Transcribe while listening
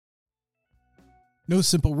No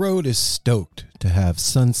Simple Road is stoked to have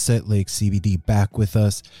Sunset Lake CBD back with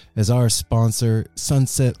us as our sponsor.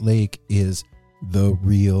 Sunset Lake is the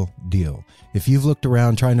real deal. If you've looked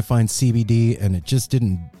around trying to find CBD and it just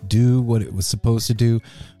didn't do what it was supposed to do,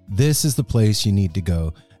 this is the place you need to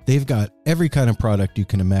go. They've got every kind of product you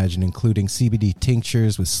can imagine, including CBD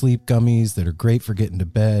tinctures with sleep gummies that are great for getting to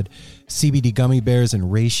bed, CBD gummy bears and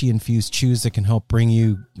reishi-infused chews that can help bring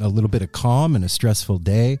you a little bit of calm in a stressful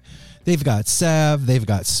day. They've got salve. They've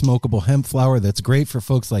got smokable hemp flower that's great for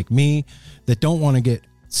folks like me that don't want to get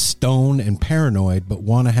stoned and paranoid but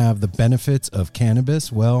want to have the benefits of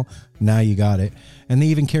cannabis. Well, now you got it. And they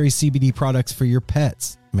even carry CBD products for your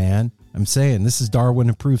pets, man. I'm saying this is Darwin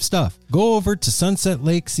approved stuff. Go over to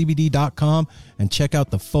sunsetlakecbd.com and check out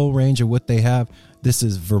the full range of what they have. This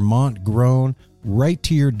is Vermont grown, right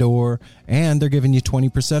to your door, and they're giving you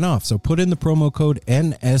 20% off. So put in the promo code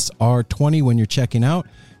NSR20 when you're checking out.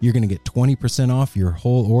 You're going to get 20% off your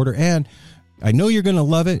whole order. And I know you're going to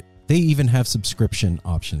love it. They even have subscription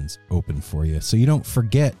options open for you, so you don't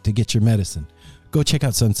forget to get your medicine. Go check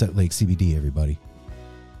out Sunset Lake CBD, everybody.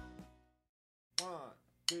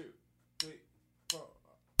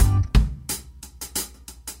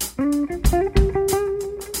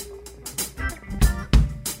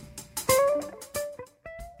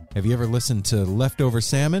 Have you ever listened to Leftover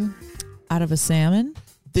Salmon? Out of a salmon?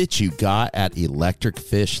 That you got at Electric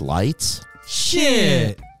Fish Lights?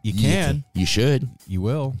 Shit! You can. You should. You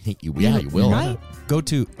will. You will. Right? Go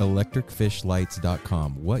to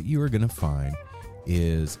electricfishlights.com. What you are going to find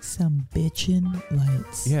is Some bitchin'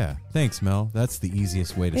 lights. Yeah, thanks, Mel. That's the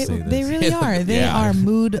easiest way to say this. They really are. They Yeah. are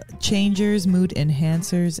mood changers, mood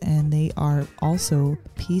enhancers, and they are also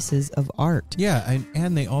pieces of art. Yeah,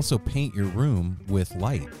 and they also paint your room with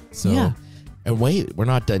light. So Yeah. And wait, we're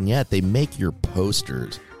not done yet. They make your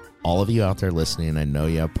posters. All of you out there listening, I know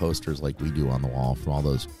you have posters like we do on the wall from all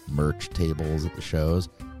those merch tables at the shows.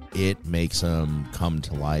 It makes them come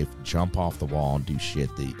to life, jump off the wall, and do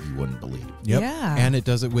shit that you wouldn't believe. Yep. Yeah. And it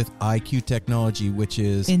does it with IQ technology, which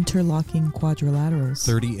is Interlocking quadrilaterals.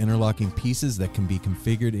 30 interlocking pieces that can be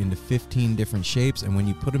configured into 15 different shapes. And when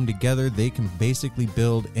you put them together, they can basically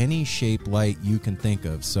build any shape light you can think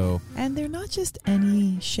of. So, And they're not just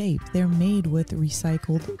any shape. They're made with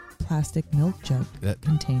recycled plastic milk jug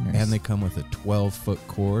containers. and they come with a 12-foot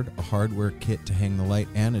cord, a hardware kit to hang the light,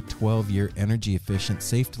 and a 12-year energy-efficient,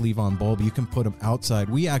 safe to leave on bulb. You can put them outside.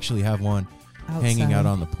 We actually have one hanging out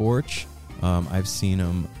on the porch. I've seen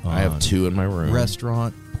them on I have two in my room.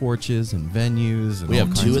 Restaurant porches and venues. And We all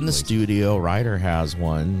have kinds two of in the places. studio. Ryder has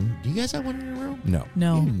one. Do you guys have one in your room? No.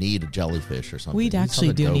 No. You need a jellyfish or something. We You need actually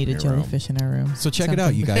something do dope need a in your room. jellyfish in our room. So check it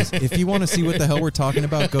out, you guys. If you want to see what the hell we're talking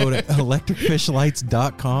about, go to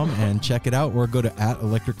electricfishlights.com and check it out, or go to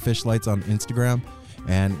 @electricfishlights on Instagram.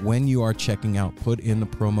 And when you are checking out, put in the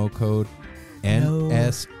promo code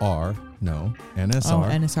NSR. No, NSR. Oh,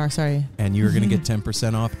 NSR, sorry. And you're going to get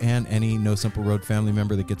 10% off, and any No Simple Road family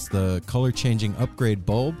member that gets the color-changing upgrade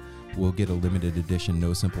bulb will get a limited edition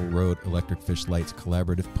No Simple Road Electric Fish Lights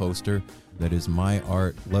collaborative poster that is my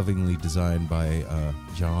art, lovingly designed by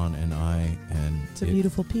John and I. And It's a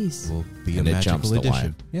beautiful piece. will be And a it jumps magical the edition.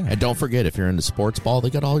 line. Yeah. And don't forget, if you're into sports ball,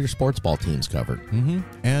 they got all your sports ball teams covered. Mm-hmm.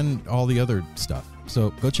 And all the other stuff.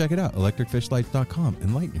 So go check it out, electricfishlights.com.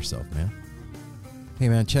 Enlighten yourself, man. Hey,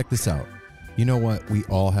 man, check this out. You know what we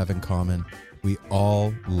all have in common? We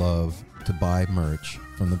all love to buy merch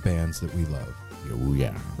from the bands that we love. Oh,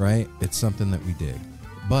 yeah. Right? It's something that we dig.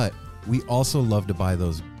 But we also love to buy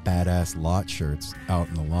those badass lot shirts out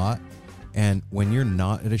in the lot. And when you're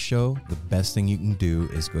not at a show, the best thing you can do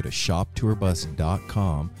is go to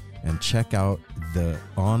shoptourbus.com and check out the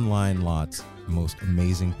online lot's most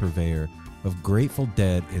amazing purveyor of Grateful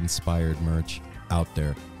Dead inspired merch out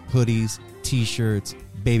there. Hoodies, t-shirts,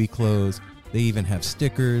 baby clothes. They even have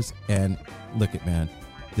stickers. And look at, man,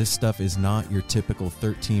 this stuff is not your typical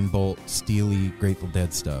 13-bolt steely Grateful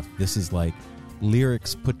Dead stuff. This is like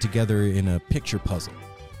lyrics put together in a picture puzzle,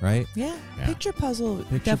 right? Yeah. Picture puzzle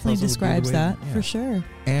Picture definitely puzzle would be the describes way- that yeah. for sure.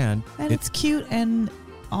 And It's cute and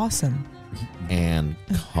awesome. And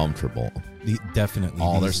comfortable. Definitely.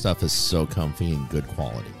 All their these- stuff is so comfy and good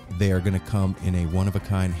quality. They are going to come in a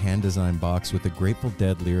one-of-a-kind hand-designed box with a Grateful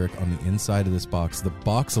Dead lyric on the inside of this box. The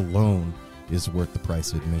box alone is worth the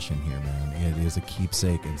price of admission here, man. It is a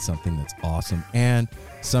keepsake and something that's awesome. And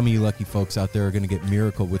some of you lucky folks out there are going to get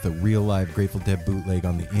Miracle with a real live Grateful Dead bootleg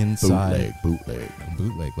on the inside.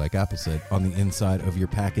 Bootleg, like Apple said, on the inside of your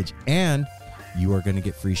package. And you are going to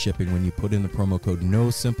get free shipping when you put in the promo code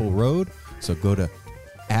NOSIMPLEROAD. So go to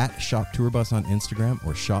 @ShopTourbus on Instagram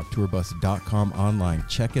or shoptourbus.com online.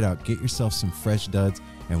 Check it out. Get yourself some fresh duds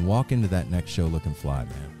and walk into that next show looking fly,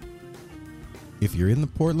 man. If you're in the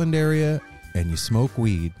Portland area and you smoke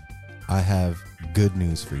weed, I have good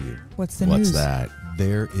news for you. What's the What's news? that?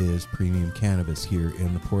 There is premium cannabis here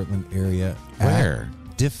in the Portland area. Where?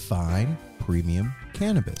 At Define Premium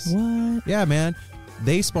Cannabis. What? Yeah, man.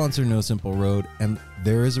 They sponsor No Simple Road, and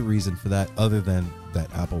there is a reason for that other than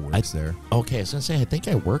that Apple works there. Okay, I was going to say, I think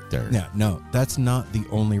I worked there. Yeah, no, that's not the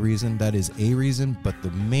only reason. That is a reason, but the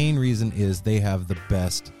main reason is they have the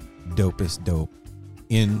best, dopest dope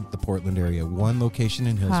in the Portland area. One location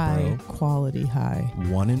in Hillsborough. High quality high.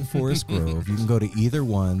 One in Forest Grove. You can go to either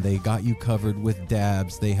one. They got you covered with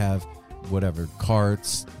dabs. They have whatever,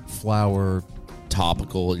 carts, flour,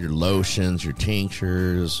 Topical, your lotions, your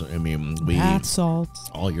tinctures. I mean, Bath salts.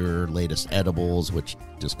 all your latest edibles, which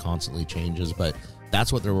just constantly changes. But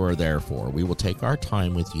that's what we're there for. We will take our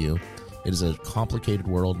time with you. It is a complicated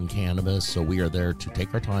world in cannabis, so we are there to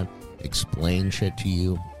take our time, explain shit to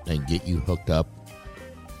you, and get you hooked up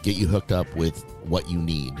with what you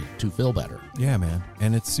need to feel better. Yeah, man.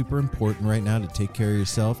 And it's super important right now to take care of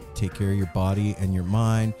yourself, take care of your body and your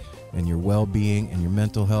mind and your well-being and your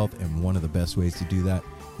mental health. And one of the best ways to do that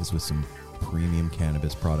is with some premium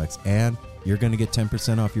cannabis products. And you're going to get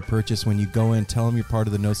 10% off your purchase when you go in. Tell them you're part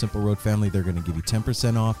of the No Simple Road family. They're going to give you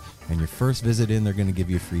 10% off. And your first visit in, they're going to give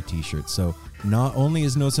you a free t-shirt. So not only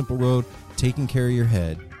is No Simple Road taking care of your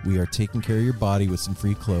head, we are taking care of your body with some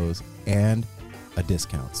free clothes and a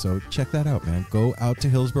discount. So check that out, man. Go out to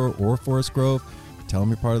Hillsborough or Forest Grove. Tell them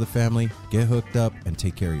you're part of the family. Get hooked up and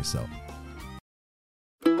take care of yourself.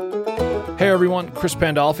 Hey everyone, Chris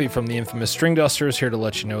Pandolfi from the infamous String Dusters here to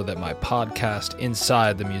let you know that my podcast,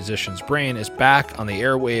 Inside the Musician's Brain, is back on the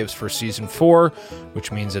airwaves for Season 4,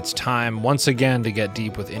 which means it's time once again to get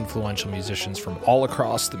deep with influential musicians from all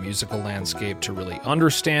across the musical landscape to really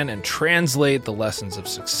understand and translate the lessons of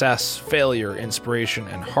success, failure, inspiration,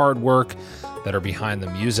 and hard work that are behind the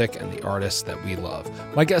music and the artists that we love.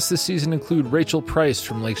 My guests this season include Rachel Price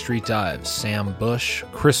from Lake Street Dives, Sam Bush,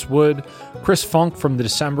 Chris Wood, Chris Funk from The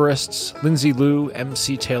Decemberists, Lindsay Liu,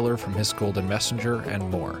 MC Taylor from His Golden Messenger, and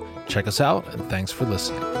more. Check us out, and thanks for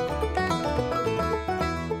listening.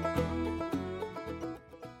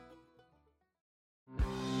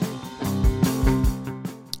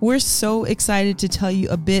 We're so excited to tell you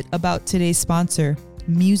a bit about today's sponsor,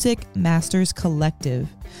 Music Masters Collective.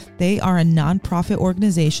 They are a nonprofit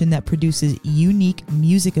organization that produces unique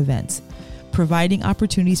music events, providing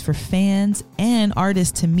opportunities for fans and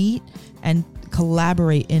artists to meet and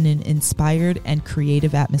collaborate in an inspired and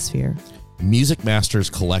creative atmosphere. Music Masters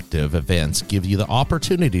Collective events give you the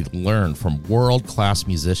opportunity to learn from world-class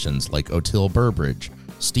musicians like Otil Burbridge,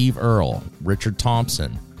 Steve Earle, Richard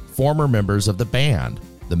Thompson, former members of the band,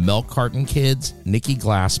 the Milk Carton Kids, Nikki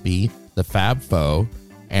Glaspie, the Fab Four,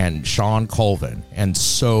 and Sean Colvin, and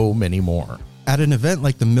so many more. At an event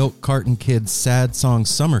like the Milk Carton Kids Sad Song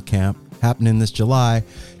Summer Camp happening this July,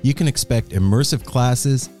 you can expect immersive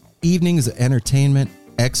classes, evenings of entertainment,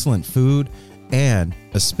 excellent food, and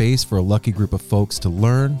a space for a lucky group of folks to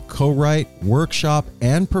learn, co-write, workshop,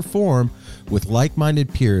 and perform with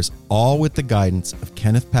like-minded peers, all with the guidance of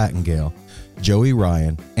Kenneth Pattengale, Joey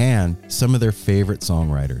Ryan, and some of their favorite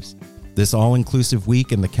songwriters. This all-inclusive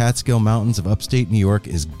week in the Catskill Mountains of upstate New York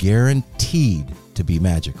is guaranteed to be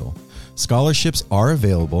magical. Scholarships are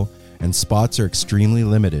available and spots are extremely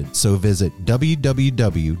limited, so visit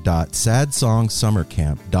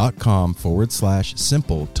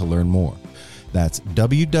www.sadsongSummerCamp.com/simple to learn more. That's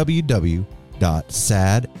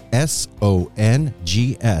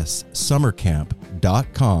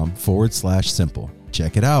www.sadsongssummercamp.com/simple.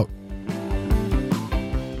 Check it out.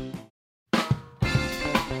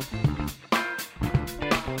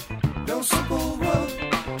 No simple road.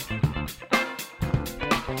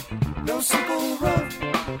 No simple road.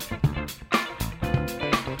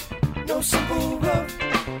 No simple road.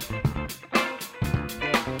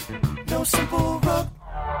 No simple road.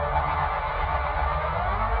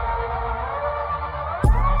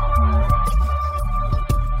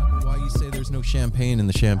 Why you say there's no champagne in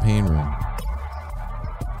the champagne room?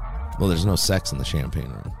 Well, there's no sex in the champagne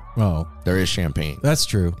room. Oh, There is champagne. that's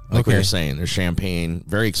true. Like we Okay. were saying, there's champagne,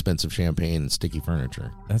 very expensive champagne, and sticky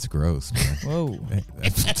furniture. That's gross, man. Whoa.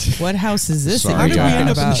 What house is this Sorry, that How you're did we talking end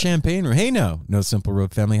up in the about? champagne room? Hey, no Simple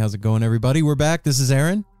Road family. How's it going, everybody? We're back. This is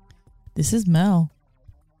Aaron. This is Mel.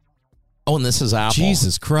 Oh, and this is Apple.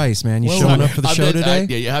 Jesus Christ, man! You Whoa. showing up for the show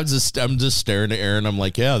today? I'm just staring at Aaron. I'm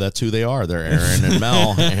like, yeah, that's who they are. They're Aaron and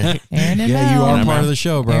Mel. Aaron and Mel. Yeah, you are And part Mel. of the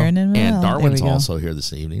show, bro. Aaron and Mel. And There Darwin's we go. also here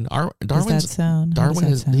this evening. How does that Darwin's sound? How does Darwin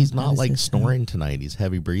that is sound? he's How not does like this sound? snoring tonight. He's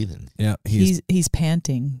heavy breathing. Yeah, He's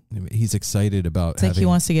panting. he's excited about. It's like he having-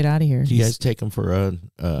 wants to get out of here. You guys take him for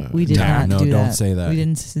a We did No, not no, do don't that. say that. We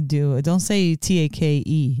didn't do it. Don't say TAKE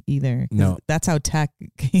either. 'cause No. that's how tech.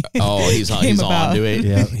 Oh, he's came about. on to it.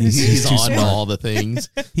 Yeah, he's too on to smart. all the things.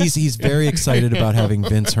 He's very excited about having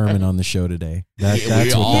Vince Herman on the show today. That's we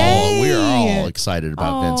what Yay! are all excited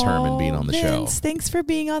about Vince Herman being Oh, on the Vince, show. Thanks for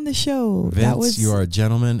being on the show. Vince, you are a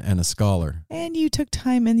gentleman and a scholar. And you took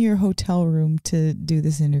time in your hotel room to do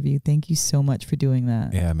this interview. Thank you so much for doing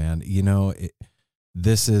that. Yeah, man. You know,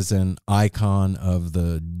 this is an icon of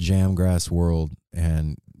the jamgrass world,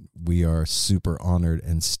 and we are super honored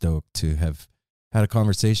and stoked to have had a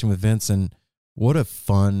conversation with Vince. And what a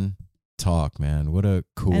fun talk, man. What a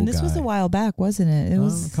cool And this guy. was a while back, wasn't it? It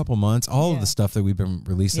was a couple months. All of yeah. the stuff that we've been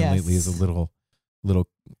releasing Yes. lately is a little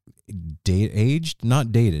aged,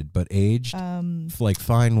 not dated, but aged, like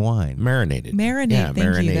fine wine. Marinated. marinate. Yeah, Thank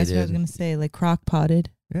you. That's what I was marinated. going to say. Like crock potted.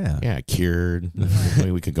 Yeah. Yeah, cured. I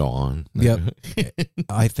mean, we could go on. Yep.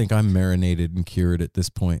 I think I'm marinated and cured at this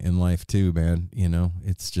point in life too, man. You know,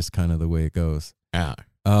 it's just kind of the way it goes. Yeah.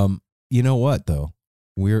 You know what though?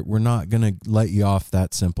 We're not gonna let you off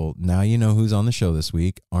that simple. Now you know who's on the show this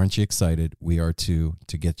week. Aren't you excited? We are too,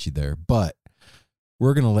 to get you there. But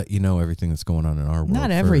we're gonna let you know everything that's going on in our world. Not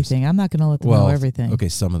first. everything. I'm not going to let them know everything. Okay,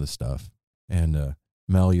 some of the stuff. And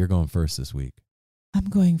Mel, you're going first this week. I'm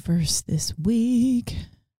going first this week.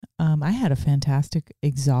 I had a fantastic,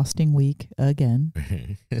 exhausting week again.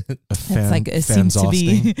 It's like it seems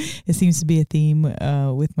to be a theme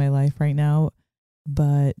with my life right now.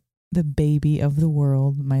 But the baby of the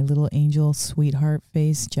world, my little angel sweetheart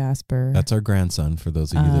face, Jasper. That's our grandson. For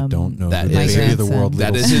those of you that don't know, that the is baby of the grandson. world,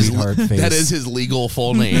 That little is his sweetheart face. that is his legal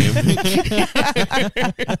full name.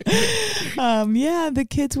 Yeah, the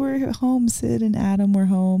kids were home. Sid and Adam were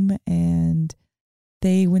home, and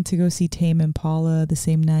they went to go see Tame Impala the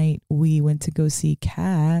same night. We went to go see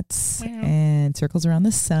Cats and Circles Around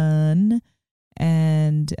the Sun.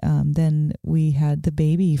 And then we had the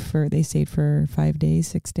baby they stayed for 5 days,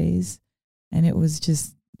 6 days. And it was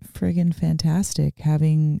just friggin' fantastic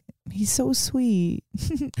he's so sweet.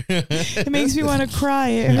 It makes me want to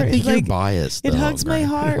cry. I think you're like, biased. it though, hugs my Greg.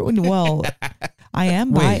 heart. Well, I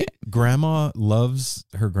am Wait, grandma loves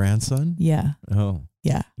her grandson? Yeah. Oh,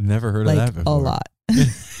 Yeah. never heard Like of that before. a lot.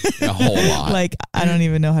 A whole lot. Like, I don't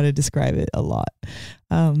even know how to describe it. A lot.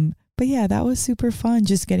 But yeah, that was super fun.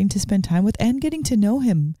 Just getting to spend time with and getting to know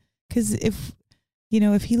him. Because if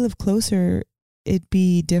he lived closer, it'd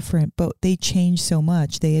be different. But they change so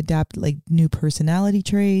much. They adapt like new personality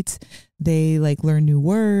traits. They like learn new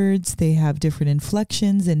words. They have different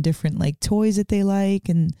inflections and different like toys that they like.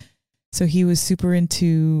 And so he was super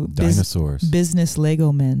into Dinosaurs. business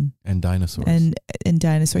Lego men. And dinosaurs. And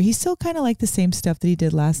dinosaur. He's still kind of like the same stuff that he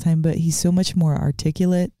did last time, but he's so much more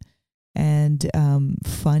articulate and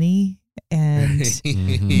funny and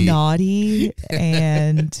naughty.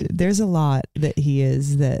 And there's a lot that he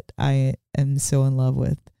is that I am so in love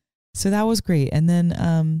with. So that was great. And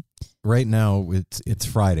then right now, it's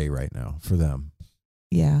Friday right now for them.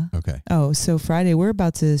 yeah. Okay. Oh, so Friday we're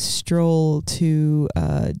about to stroll to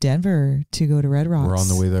Denver to go to Red Rocks. We're on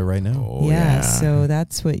the way there right now. Oh, yeah, so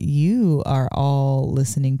that's what you are all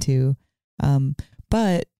listening to.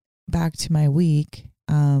 But back to my week,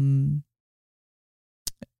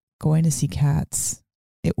 going to see Cats.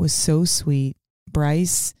 It was so sweet.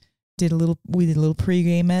 Bryce we did a little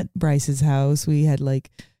pregame at Bryce's house. We had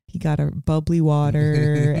he got a bubbly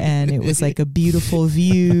water and it was like a beautiful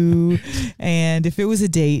view. And if it was a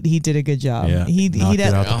date, he did a good job. Yeah, He'd knocked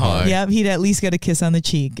it out the park. he'd at least get a kiss on the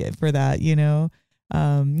cheek for that,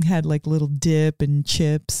 had like little dip and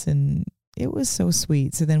chips and it was so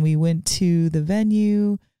sweet. So then we went to the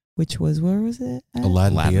venue, which was, where was it? At?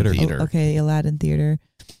 Aladdin Theater. Oh, okay, Aladdin Theater.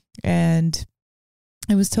 And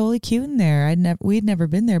it was totally cute in there. We'd never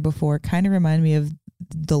been there before. Kind of reminded me of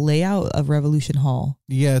the layout of Revolution Hall.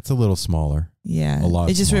 Yeah, it's a little smaller. Yeah, A lot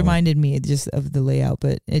It just smaller. reminded me just of the layout,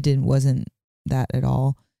 but it wasn't that at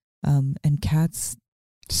all. And Cats,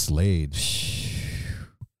 Slade.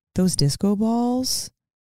 those disco balls.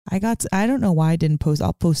 I don't know why I didn't post.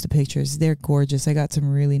 I'll post the pictures. They're gorgeous. I got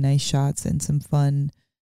some really nice shots and some fun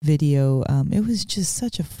video. It was just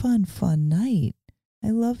such a fun night. I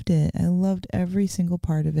loved it. I loved every single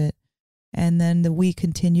part of it. And then the week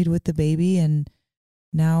continued with the baby, and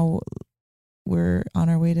now we're on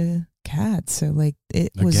our way to Cats. So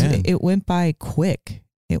it Again. went by quick.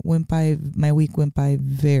 My week went by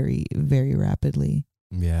very, very rapidly.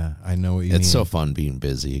 Yeah, I know what you mean. It's so fun being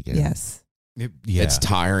busy again. Yes. It's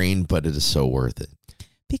tiring, but it is so worth it.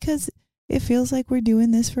 Because it feels like we're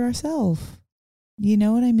doing this for ourselves. You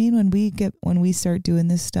know what I mean? When we start doing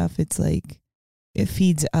this stuff, it's like it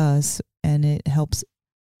feeds us and it helps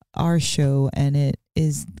our show, and it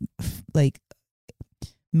is like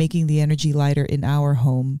making the energy lighter in our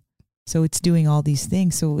home. So it's doing all these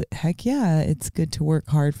things. So heck yeah, it's good to work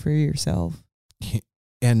hard for yourself.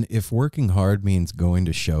 And if working hard means going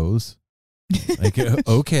to shows, like,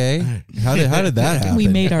 okay, how did that happen? We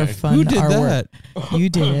made our fun. Who did our that? Work. You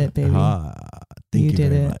did it, baby. Thank you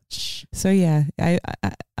did very it. much. So yeah,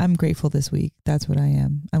 I'm grateful this week. That's what I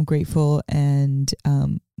am. I'm grateful and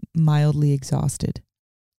mildly exhausted.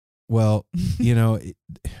 Well, you know,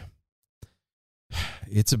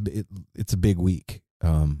 it's a big week.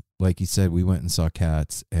 Like you said, we went and saw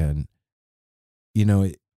Cats, and you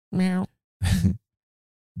know, Meow.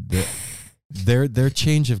 their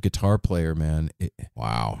change of guitar player, man.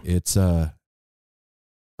 Wow, it's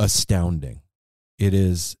astounding. It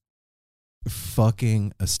is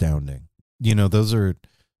fucking astounding. You know, those are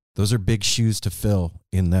big shoes to fill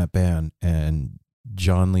in that band, and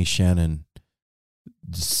John Lee Shannon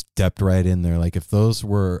stepped right in there. Like, if those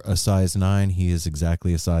were a size 9, he is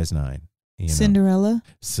exactly a size 9. You know?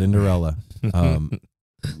 Cinderella.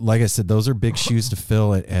 Like I said, those are big shoes to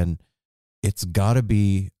fill, and it's got to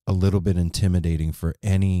be a little bit intimidating for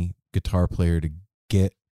any guitar player to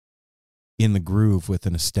get in the groove with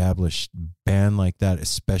an established band like that,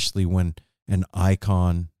 especially when an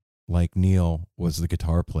icon like Neil was the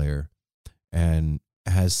guitar player and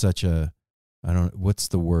has such a, what's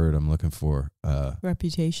the word I'm looking for?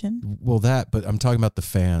 Reputation? Well, but I'm talking about the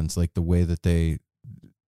fans, like the way that they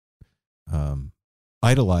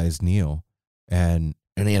idolized Neil, and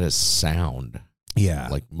he had a sound. Yeah.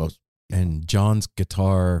 Like most. And John's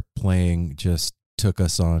guitar playing just took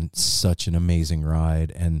us on such an amazing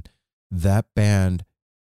ride. And that band,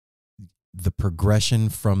 the progression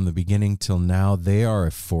from the beginning till now, they are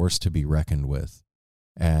a force to be reckoned with.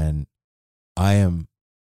 And I am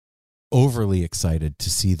overly excited to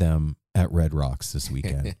see them at Red Rocks this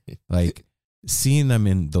weekend. Like, seeing them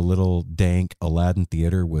in the little dank Aladdin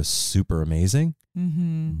Theater was super amazing.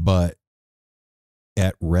 Mm-hmm. But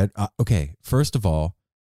at okay, first of all,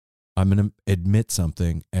 I'm going to admit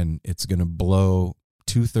something, and it's going to blow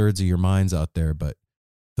 2/3 of your minds out there, but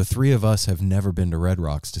the three of us have never been to Red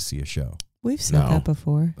Rocks to see a show. We've said that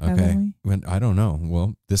before, haven't we? I don't know.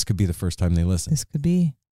 Well, this could be the first time they listen. This could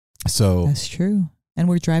be. So that's true. And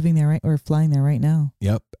we're driving there, right? Or flying there right now.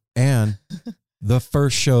 Yep. And the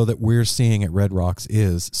first show that we're seeing at Red Rocks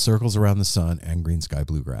is Circles Around the Sun and Green Sky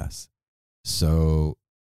Bluegrass. So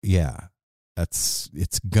yeah, it's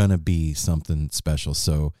gonna be something special.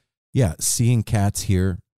 So yeah, seeing Cats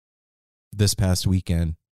here this past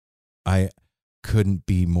weekend, I couldn't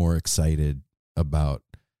be more excited about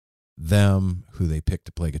them, who they picked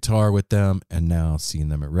to play guitar with them, and now seeing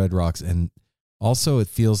them at Red Rocks. And also it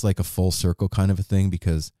feels like a full circle kind of a thing,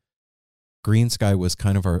 because Green Sky was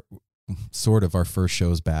kind of our first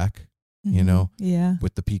shows back, you know,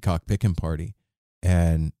 with the Peacock Pickin' Party.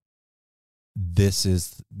 And this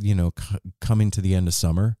is, you know, coming to the end of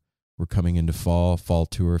summer. We're coming into fall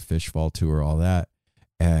tour, Fish fall tour, all that.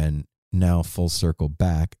 And now full circle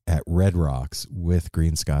back at Red Rocks with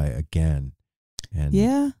Green Sky again. And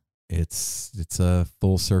yeah, it's a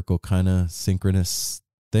full circle kind of synchronous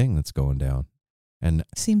thing that's going down. And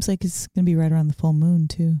seems like it's going to be right around the full moon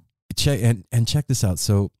too. Check this out.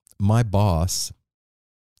 So my boss,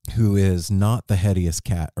 who is not the headiest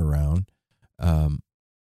cat around,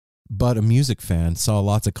 but a music fan, saw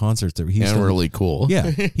lots of concerts. He's really cool. Yeah,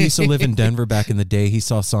 he used to live in Denver back in the day. He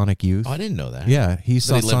saw Sonic Youth. Oh, I didn't know that. Yeah, he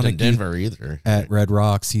saw Sonic Youth in Denver either. At Red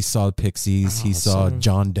Rocks. He saw the Pixies. He saw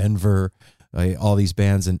John Denver, all these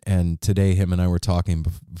bands. And today, him and I were talking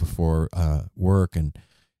before work, and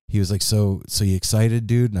he was like, "So you excited,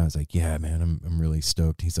 dude?" And I was like, "Yeah, man, I'm really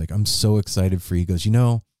stoked." He's like, "I'm so excited for you." He goes, "You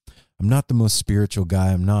know, I'm not the most spiritual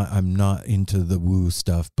guy. I'm not into the woo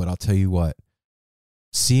stuff, but I'll tell you what.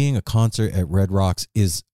 Seeing a concert at Red Rocks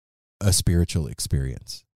is a spiritual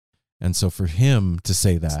experience." And so for him to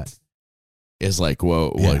say that is like,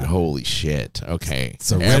 whoa, yeah. Like, holy shit. Okay.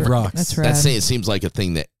 So Red Rocks. That's right. It seems like a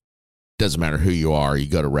thing that doesn't matter who you are. You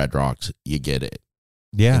go to Red Rocks, you get it.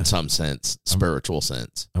 Yeah. In some sense, spiritual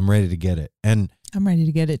sense. I'm ready to get it. And I'm ready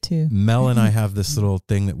to get it too. Mel and I have this little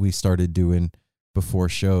thing that we started doing before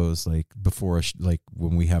shows, like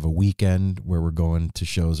when we have a weekend where we're going to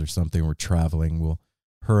shows or something, we're traveling,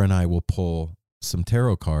 her and I will pull some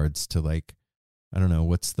tarot cards to, like, I don't know,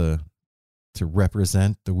 what's the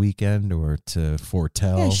represent the weekend or to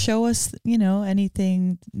foretell? Yeah, show us,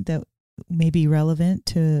 anything that may be relevant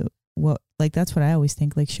to what, like, that's what I always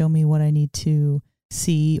think, like, show me what I need to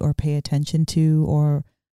see or pay attention to, or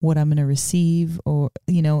what I'm going to receive, or,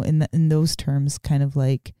 in those terms, kind of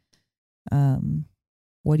like,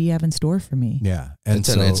 what do you have in store for me? Yeah. And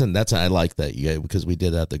that's I like that, because we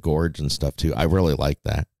did that at the Gorge and stuff too. I really like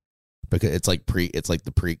that, because it's like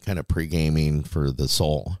the pre-gaming for the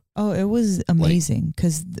soul. Oh, it was amazing,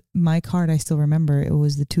 because my card, I still remember, it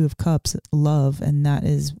was the Two of Cups, love, and that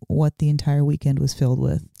is what the entire weekend was filled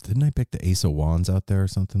with. Didn't I pick the Ace of Wands out there or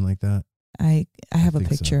something like that? I have a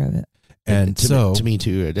picture of it. And to me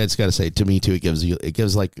too, I just got to say, to me too, it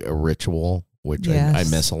gives like a ritual, which I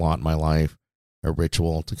miss a lot in my life. A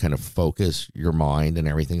ritual to kind of focus your mind and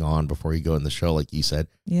everything on before you go in the show, like you said.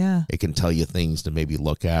 Yeah. It can tell you things to maybe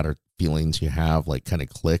look at, or feelings you have, like kind of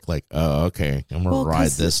click, like, oh, okay, I'm going to ride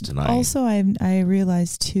this tonight. Also, I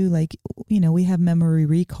realized too, like, we have memory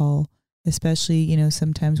recall, especially,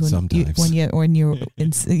 sometimes when you're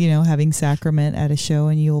in, having sacrament at a show,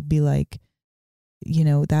 and you'll be like,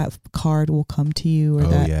 that card will come to you, or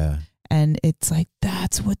yeah. And it's like,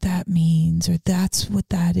 that's what that means, or that's what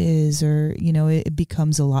that is, or, it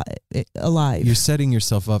becomes alive. You're setting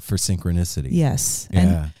yourself up for synchronicity. Yes.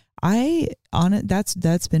 Yeah. And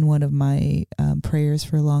that's been one of my prayers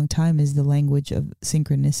for a long time, is the language of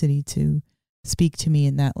synchronicity, to speak to me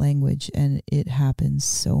in that language. And it happens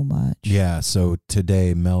so much. Yeah. So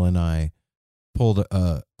today, Mel and I pulled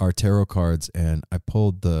our tarot cards, and I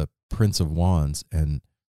pulled the Prince of Wands. And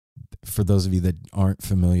for those of you that aren't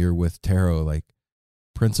familiar with tarot, like,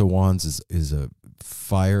 Prince of Wands is a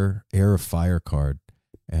air of fire card.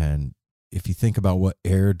 And if you think about what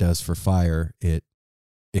air does for fire, it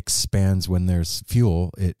expands when there's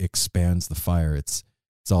fuel. It expands the fire. It's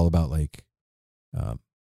all about like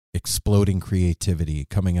exploding creativity,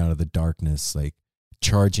 coming out of the darkness, like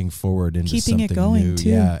charging forward into keeping something it going new. too.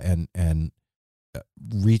 Yeah, and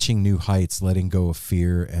reaching new heights, letting go of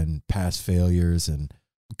fear and past failures, and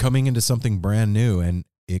coming into something brand new. And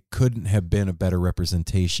it couldn't have been a better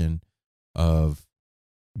representation of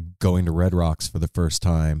going to Red Rocks for the first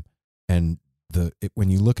time. And when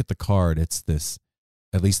you look at the card, it's this,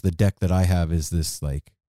 at least the deck that I have, is this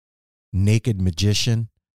like naked magician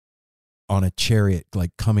on a chariot,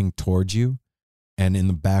 like coming towards you. And in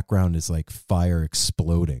the background is like fire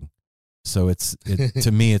exploding. So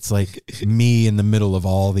to me, it's like me in the middle of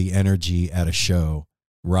all the energy at a show,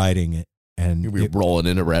 riding it. And you'll be rolling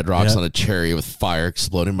into Red Rocks on a chariot with fire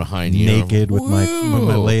exploding behind you. Naked with my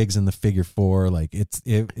legs in the figure 4. Like,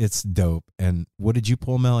 it's dope. And what did you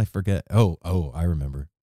pull, Mel? I forget. Oh, I remember.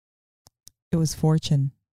 It was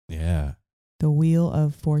Fortune. Yeah. The Wheel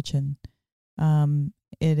of Fortune.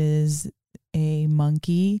 It is a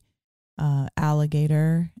monkey,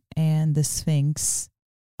 alligator, and the Sphinx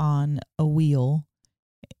on a wheel,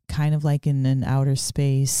 kind of like in an outer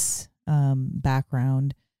space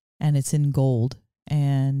background. And it's in gold,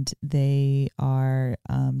 and they are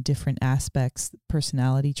different aspects,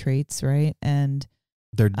 personality traits, right? And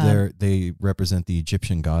they represent the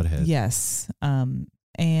Egyptian godhead. Yes,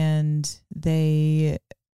 and they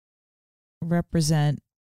represent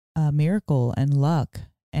miracle and luck,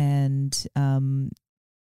 and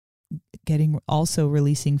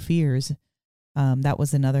releasing fears. That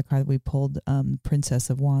was another card that we pulled,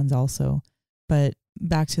 Princess of Wands also. But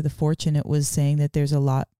back to the Fortune, it was saying that there's a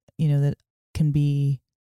lot, that can be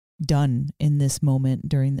done in this moment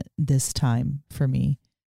during this time for me.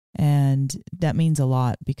 And that means a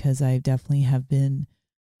lot, because I definitely have been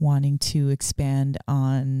wanting to expand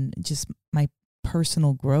on just my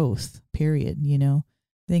personal growth, period. I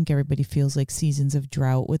think everybody feels like seasons of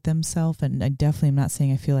drought with themselves. And I definitely am not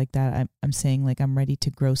saying I feel like that. I'm saying like I'm ready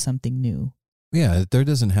to grow something new. Yeah, there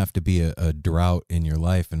doesn't have to be a drought in your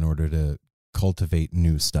life in order to cultivate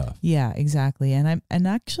new stuff. Yeah, exactly. And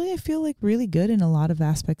actually I feel like really good in a lot of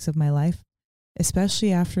aspects of my life,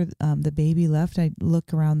 especially after the baby left. I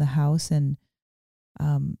look around the house, and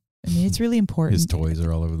it's really important. His toys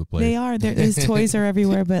are all over the place. They are. His toys are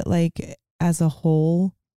everywhere, but like as a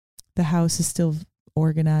whole, the house is still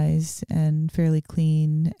organized and fairly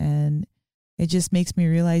clean, and it just makes me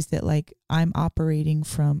realize that like I'm operating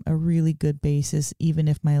from a really good basis, even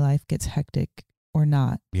if my life gets hectic or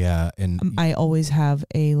not. Yeah. And I always have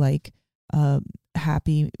a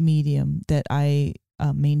happy medium that I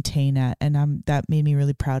maintain at. And that made me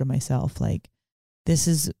really proud of myself. Like, this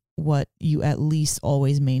is what you at least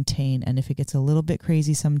always maintain. And if it gets a little bit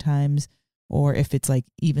crazy sometimes, or if it's like,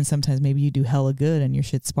 even sometimes maybe you do hella good and your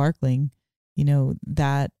shit's sparkling,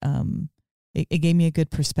 that it gave me a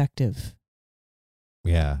good perspective.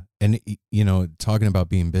 Yeah. And, you know, talking about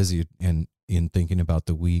being busy and in thinking about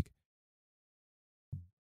the week,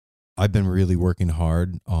 I've been really working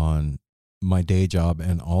hard on my day job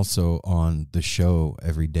and also on the show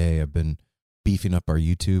every day. I've been beefing up our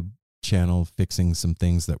YouTube channel, fixing some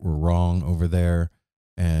things that were wrong over there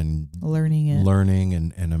and learning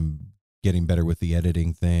and I'm getting better with the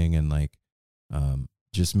editing thing and like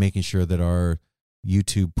just making sure that our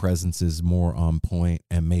YouTube presence is more on point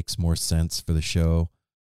and makes more sense for the show.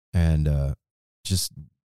 And just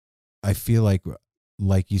I feel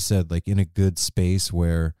like you said, like in a good space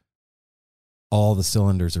where all the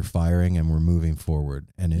cylinders are firing and we're moving forward,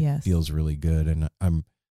 and it feels really good. And I'm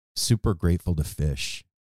super grateful to Fish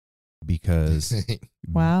because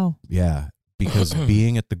wow. Yeah, because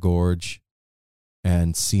being at the Gorge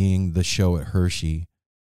and seeing the show at Hershey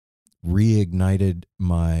reignited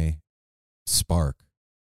my spark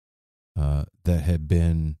that had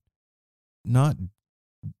been not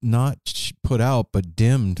put out but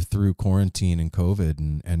dimmed through quarantine and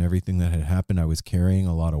COVID and everything that had happened. I was carrying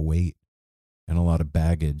a lot of weight and a lot of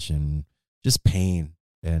baggage and just pain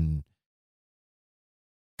and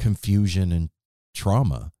confusion and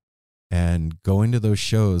trauma. And going to those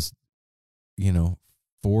shows, you know,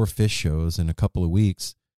 4 Fish shows in a couple of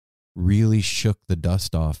weeks really shook the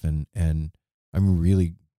dust off. And I'm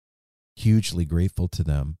really hugely grateful to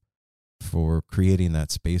them for creating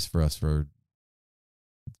that space for us for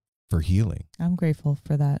healing. I'm grateful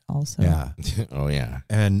for that also. Yeah. Oh yeah.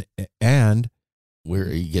 And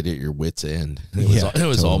where you get at your wits' end. It was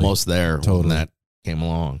Totally. almost there Totally. when that came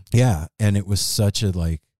along. Yeah, and it was such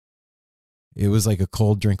a it was like a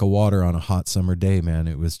cold drink of water on a hot summer day, man.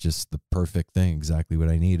 It was just the perfect thing, exactly what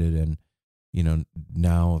I needed. And you know,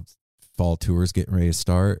 now fall tour's getting ready to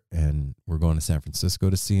start, and we're going to San Francisco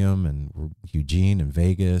to see them, and we're Eugene and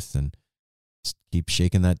Vegas, and just keep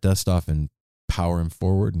shaking that dust off and powering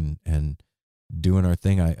forward and doing our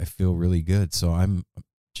thing. I feel really good. So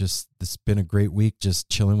this has been a great week, just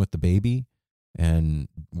chilling with the baby and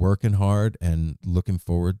working hard and looking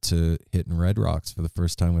forward to hitting Red Rocks for the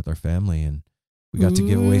first time with our family. And we got to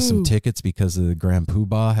give away some tickets because of the Grand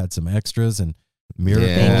Poobah had some extras and Miracle.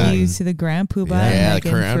 Thank you to the Grand Poobah and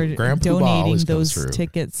Megan for Grand Poobah donating always those comes through.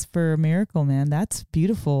 tickets for Miracle, man. That's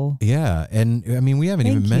beautiful. Yeah. And I mean, we haven't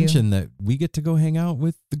Thank even you. mentioned that we get to go hang out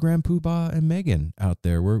with the Grand Poobah and Megan out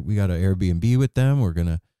there. We got an Airbnb with them. We're going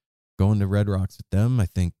to go into Red Rocks with them. I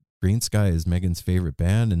think Green Sky is Megan's favorite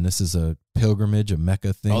band, and this is a pilgrimage, a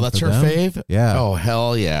Mecca thing. Oh, that's for her them. fave? Yeah. Oh,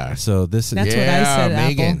 hell yeah. So That's is what I said,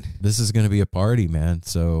 Megan. Apple. this is going to be a party, man.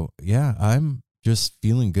 So yeah, I'm just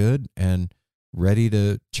feeling good and ready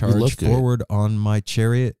to charge look good. forward on my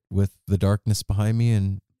chariot with the darkness behind me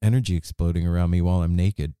and energy exploding around me while I'm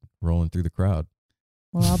naked, rolling through the crowd.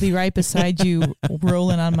 Well, I'll be right beside you,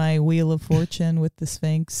 rolling on my wheel of fortune with the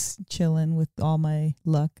Sphinx, chilling with all my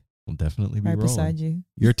luck. We'll definitely be Right rolling. beside you.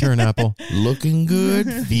 Your turn, Apple. Looking good,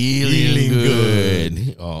 feeling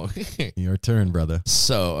good. Oh, Your turn, brother.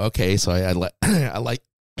 so okay. So I like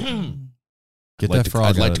Get I'd like that to, frog I'd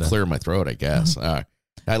out like of to there. clear my throat, I guess.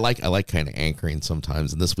 I like kind of anchoring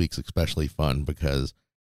sometimes, and this week's especially fun because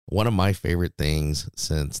one of my favorite things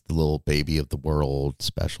since the little baby of the world,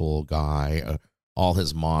 special guy, all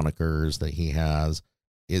his monikers that he has,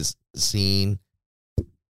 is seeing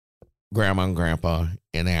Grandma and Grandpa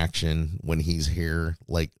in action when he's here.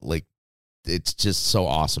 Like it's just so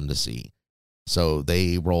awesome to see. So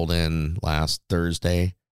they rolled in last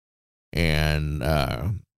Thursday, and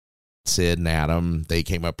Sid and Adam, they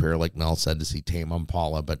came up here, like Mel said, to see Tame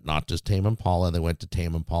Impala, but not just Tame Impala. They went to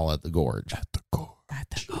Tame Impala at the Gorge. At the gorge.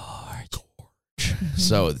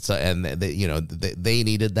 So and they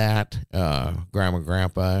needed that. Grandma and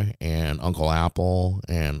Grandpa and Uncle Apple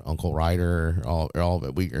and Uncle Ryder, all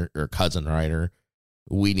of it. Or Cousin Ryder,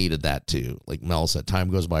 we needed that too. Like Mel said, time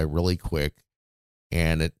goes by really quick,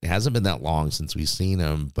 and it hasn't been that long since we've seen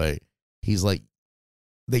him. But he's like,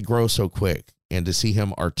 they grow so quick, and to see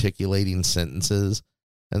him articulating sentences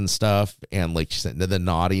and stuff, and like the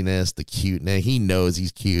naughtiness, the cuteness, he knows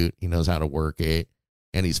he's cute. He knows how to work it.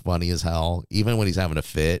 And he's funny as hell. Even when he's having a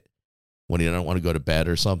fit, when he don't want to go to bed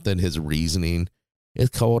or something, his reasoning, it's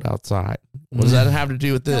cold outside. What does that have to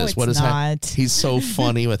do with this? No, it's what is not. He's so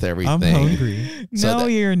funny with everything. I'm hungry. So No,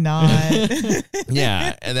 you're not.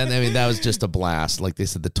 Yeah. And then, I mean, that was just a blast. Like they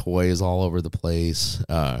said, the toys all over the place.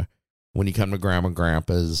 When you come to Grandma and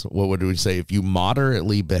Grandpa's, what would we say? If you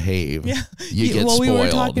moderately behave, you get well, spoiled. we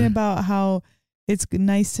were talking about how it's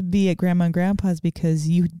nice to be at Grandma and Grandpa's because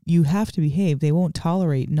you have to behave. They won't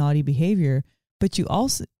tolerate naughty behavior. But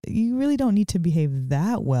you really don't need to behave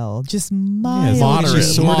that well. Just mildly.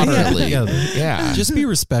 Moderately. Yeah. Just be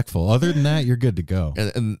respectful. Other than that, you're good to go.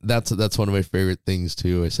 And that's one of my favorite things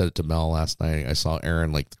too. I said it to Mel last night. I saw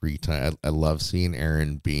Aaron like 3 times. I love seeing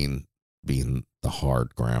Aaron being the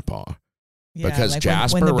hard grandpa. Yeah, because like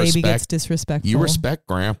Jasper when the baby gets disrespectful. You respect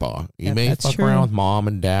grandpa. You may fuck around with mom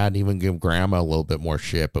and dad, even give grandma a little bit more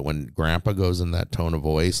shit. But when grandpa goes in that tone of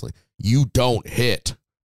voice, like, you don't hit.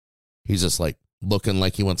 He's just like looking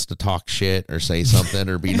like he wants to talk shit or say something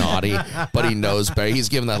or be naughty, but he knows better. He's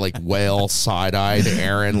giving that like whale side eye to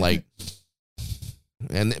Aaron, like,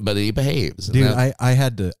 but he behaves. Dude, I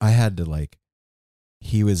had to like,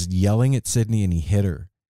 he was yelling at Sydney and he hit her,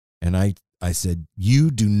 and I said, "You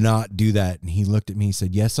do not do that." And he looked at me, he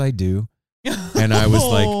said, "Yes, I do." And I was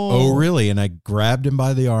like, "Oh, really?" And I grabbed him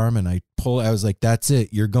by the arm and I was like, "That's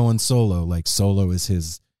it. You're going solo." Like solo is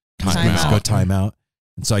his timeout.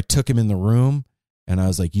 And so I took him in the room and I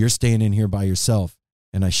was like, "You're staying in here by yourself."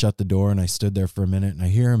 And I shut the door and I stood there for a minute and I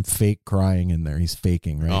hear him fake crying in there. He's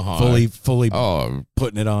faking, right? Fully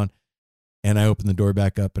putting it on. And I opened the door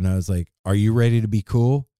back up and I was like, "Are you ready to be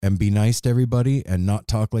cool and be nice to everybody and not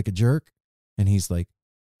talk like a jerk?" And he's like,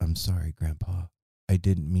 "I'm sorry, Grandpa. I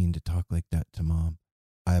didn't mean to talk like that to Mom.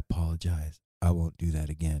 I apologize. I won't do that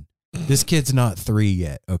again." This kid's not 3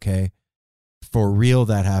 yet, okay? For real,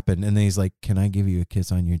 that happened. And then he's like, "Can I give you a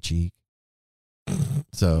kiss on your cheek?"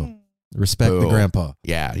 So respect the grandpa.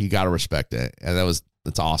 Yeah, you got to respect it. And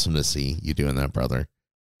it's awesome to see you doing that, brother.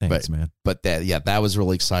 Thanks, man. But that was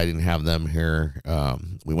really exciting to have them here.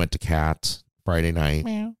 We went to Cats Friday night.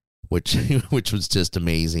 Meow. Which was just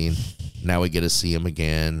amazing. Now we get to see him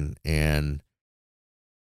again, and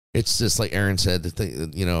it's just like Aaron said,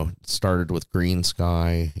 that started with Green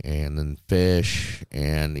Sky and then Fish,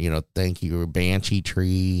 and thank you, Banshee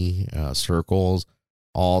Tree, Circles,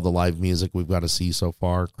 all the live music we've got to see so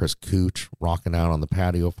far. Chris Cooch rocking out on the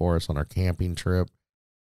patio for us on our camping trip.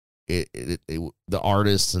 The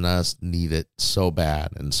artists and us need it so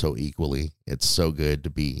bad and so equally. It's so good to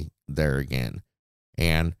be there again,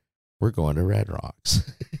 and we're going to Red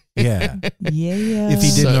Rocks. Yeah. Yeah. If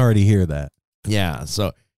you didn't already hear that. Yeah.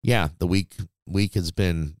 So, yeah, the week has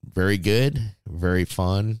been very good, very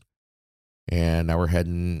fun. And now we're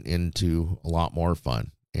heading into a lot more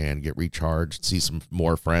fun and get recharged, see some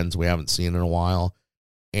more friends we haven't seen in a while.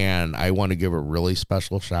 And I want to give a really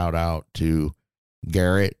special shout out to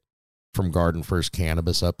Garrett from Garden First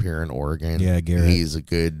Cannabis up here in Oregon. Yeah, Garrett. He's a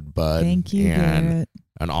good bud. Thank you, Garrett.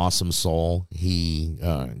 An awesome soul. He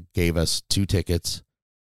gave us 2 tickets.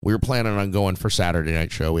 We were planning on going for Saturday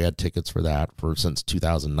night show. We had tickets for that since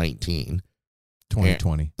 2019.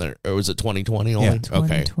 2020. Or was it 2020 only? Yeah,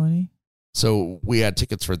 2020. Okay. So we had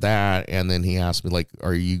tickets for that, and then he asked me, like,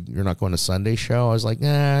 you're not going to Sunday show? I was like,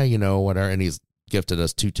 whatever. And he's gifted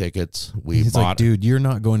us 2 tickets. He's like, "Dude, you're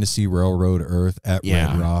not going to see Railroad Earth at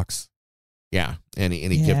Red Rocks." Yeah, and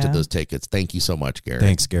he gifted those tickets. Thank you so much, Garrett.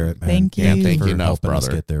 Thanks, Garrett, man. Thank you. Can't thank for you enough, helping us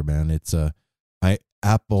brother. get there, man. It's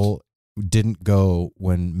Apple didn't go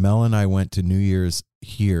when Mel and I went to New Year's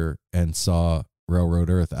here and saw Railroad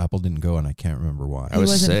Earth. Apple didn't go, and I can't remember why. I was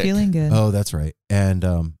wasn't sick. feeling good. Oh, that's right.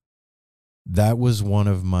 And that was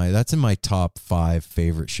that's in my top 5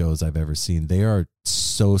 favorite shows I've ever seen. They are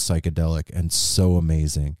so psychedelic and so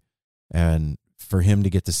amazing. And for him to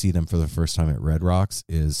get to see them for the first time at Red Rocks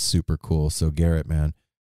is super cool. So Garrett, man,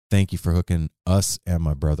 thank you for hooking us and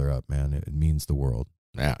my brother up, man. It means the world.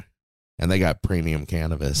 Yeah. And they got premium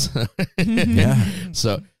cannabis. Yeah.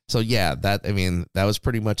 So yeah, that was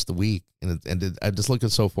pretty much the week. And I'm just looking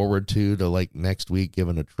so forward to like next week,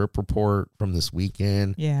 giving a trip report from this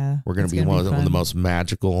weekend. Yeah. We're going to be one of the most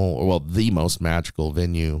magical, the most magical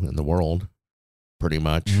venue in the world, pretty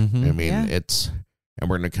much. Mm-hmm. And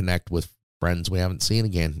we're going to connect with friends we haven't seen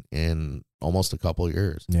again in almost a couple of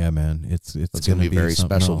years. Yeah, man. It's going to be a very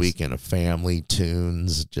special else. weekend of family,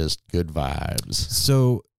 tunes, just good vibes.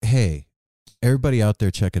 So, hey, everybody out there,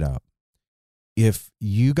 check it out. If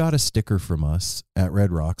you got a sticker from us at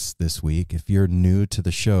Red Rocks this week, if you're new to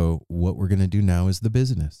the show, what we're going to do now is the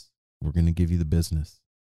business. We're going to give you the business.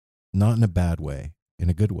 Not in a bad way, in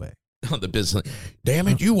a good way. The business. Damn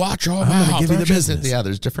it, you watch all I'm going to give you the business. Yeah,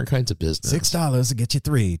 there's different kinds of business. $6 to get you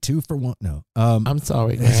 3, 2 for 1. No. I'm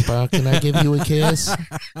sorry, Grandpa. Can I give you a kiss?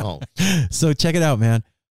 Oh. So check it out, man.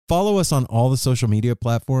 Follow us on all the social media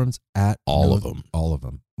platforms at all of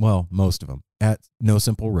them. Well, most of them at No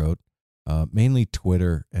Simple Road, mainly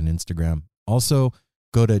Twitter and Instagram. Also,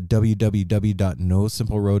 go to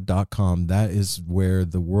www.nosimpleroad.com. That is where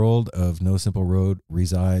the world of No Simple Road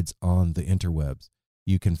resides on the interwebs.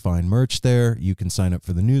 You can find merch there. You can sign up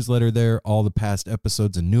for the newsletter there. All the past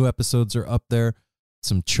episodes and new episodes are up there.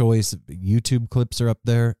 Some choice YouTube clips are up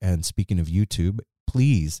there. And speaking of YouTube,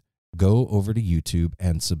 please go over to YouTube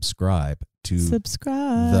and subscribe to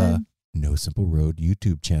the No Simple Road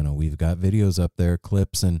YouTube channel. We've got videos up there,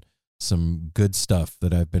 clips, and some good stuff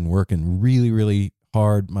that I've been working really, really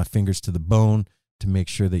hard, my fingers to the bone, to make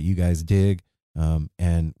sure that you guys dig.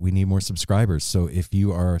 And we need more subscribers. So if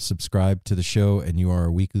you are subscribed to the show and you are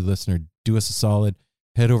a weekly listener, do us a solid.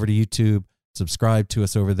 Head over to YouTube, subscribe to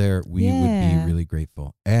us over there. We would be really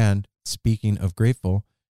grateful. And speaking of grateful,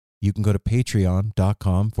 you can go to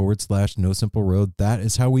patreon.com/No Simple Road. That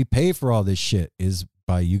is how we pay for all this shit, is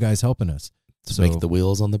by you guys helping us. To make the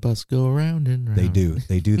wheels on the bus go around and round. They do.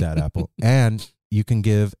 They do that, Apple. And you can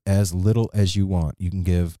give as little as you want. You can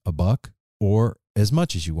give $1 or as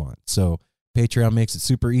much as you want. So Patreon makes it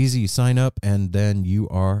super easy. You sign up and then you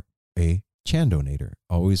are a Chan donator.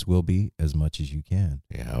 Always will be, as much as you can.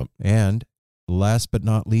 Yeah. And last but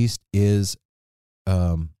not least is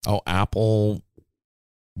Apple.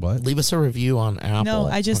 What? Leave us a review on Apple. No,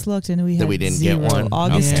 I just looked and we had we didn't 0. get one?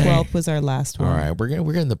 August Okay. 12th was our last one. All right, we're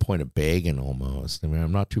getting the point of begging almost. I mean,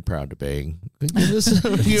 I'm not too proud to beg. Give us a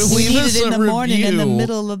review. We Leave need us it in a the morning, in the review.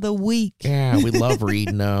 middle of the week. Yeah, we love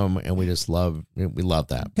reading them, and we love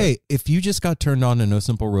that. Hey, if you just got turned on to No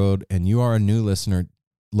Simple Road and you are a new listener,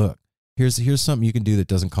 look, here's something you can do that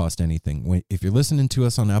doesn't cost anything. If you're listening to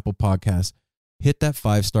us on Apple Podcasts, hit that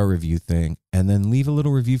 5-star review thing and then leave a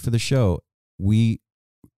little review for the show. We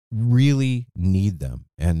really need them.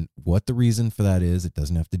 And what the reason for that is, it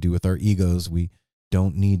doesn't have to do with our egos. We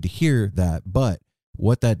don't need to hear that. But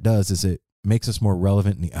what that does is it makes us more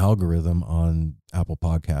relevant in the algorithm on Apple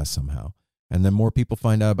Podcasts somehow. And then more people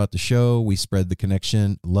find out about the show. We spread the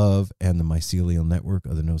connection, love, and the mycelial network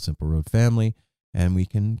of the No Simple Road family. And we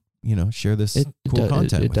can, share this cool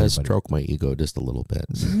content. It does everybody. stroke my ego just a little bit.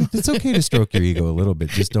 It's okay to stroke your ego a little bit.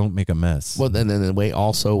 Just don't make a mess. Well, then the way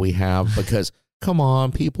also we have, because come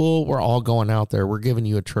on, people, we're all going out there. We're giving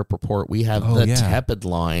you a trip report. We have the tepid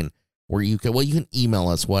line where you can email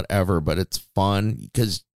us whatever, but it's fun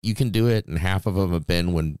because you can do it. And half of them have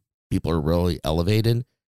been when people are really elevated.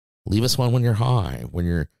 Leave us one when you're high, when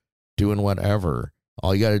you're doing whatever.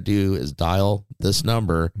 All you got to do is dial this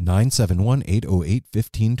number.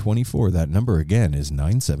 971-808-1524. That number again is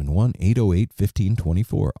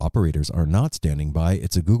 971-808-1524. Operators are not standing by.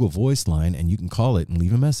 It's a Google Voice line, and you can call it and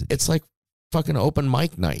leave a message. It's like fucking open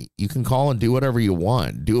mic night. You can call and do whatever you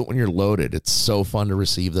want. Do it when you're loaded. It's so fun to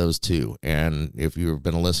receive those too. And if you've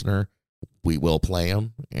been a listener, we will play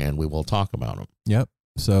them and we will talk about them. Yep.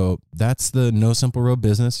 So that's the No Simple Road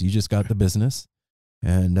business. You just got the business.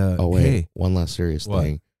 And hey, one last serious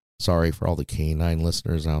thing. Sorry for all the canine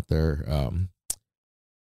listeners out there.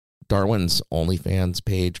 Darwin's OnlyFans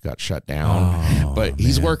page got shut down, but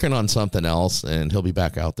he's working on something else and he'll be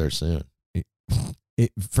back out there soon.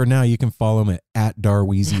 For now, you can follow him at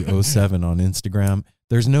Darweezy07 on Instagram.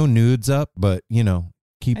 There's no nudes up, but I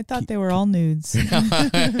thought they were all nudes.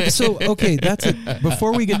 So, okay, that's it.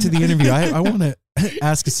 Before we get to the interview, I want to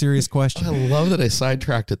ask a serious question. I love that I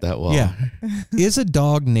sidetracked it that well. Yeah. Is a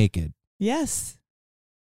dog naked? Yes.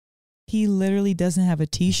 He literally doesn't have a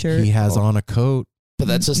t-shirt. He has on a coat. But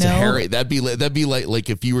that's just a hairy. That'd be like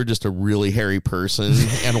if you were just a really hairy person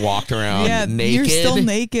and walked around naked. You're still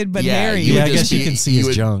naked but hairy. I guess you can see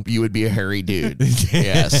his junk. You would be a hairy dude.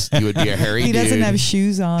 Yes, you would be a hairy dude. He doesn't have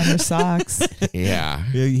shoes on or socks. Yeah,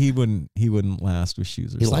 he wouldn't last with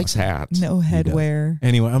shoes or socks. He likes hats. No headwear.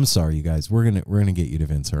 Anyway, I'm sorry, you guys. We're gonna get you to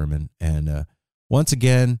Vince Herman. And once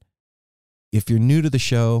again, if you're new to the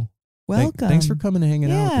show, welcome. Thanks for coming and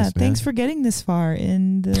hanging out with us, man. Thanks for getting this far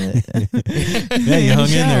in the yeah, you hung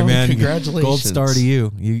in there, man. Congratulations. Gold star to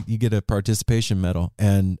you. You get a participation medal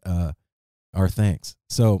and our thanks.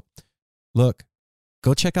 So, look,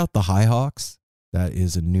 go check out the High Hawks. That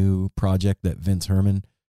is a new project that Vince Herman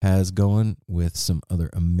has going with some other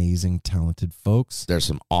amazing, talented folks. There's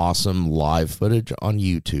some awesome live footage on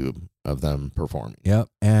YouTube of them performing. Yep.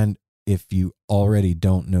 And if you already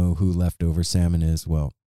don't know who Leftover Salmon is,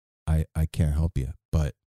 well, I can't help you,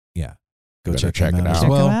 but yeah, go check them out as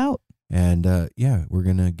well. Check them out. And we're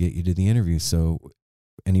going to get you to the interview. So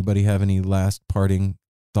anybody have any last parting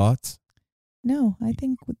thoughts? No, I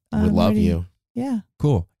think we love you. Yeah.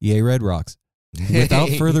 Cool. Yay, Red Rocks. Without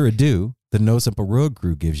further ado, the No Simple Road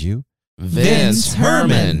crew gives you Vince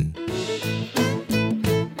Herman.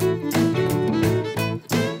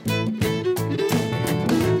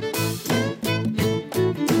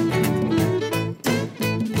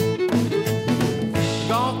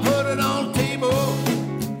 Gonna put it on the table,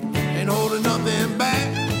 ain't holding nothing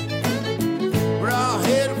back. We're all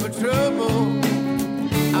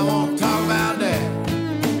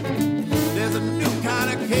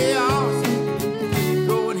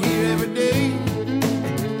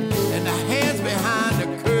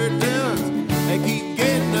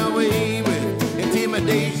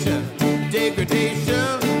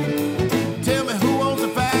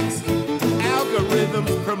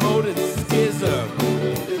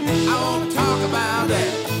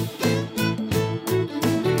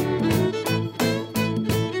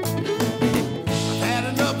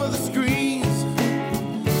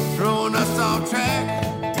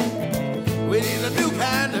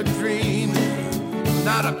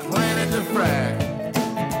got a planet to frag.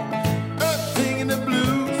 Earth singing the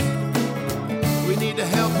blues. We need to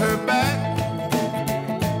help her back.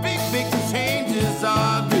 Big changes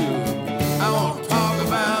are due. I won't talk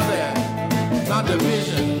about that. Not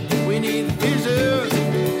division. We need vision.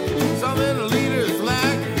 Something the leaders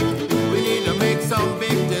lack. We need to make some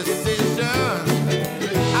big decisions.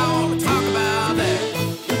 I won't talk about that.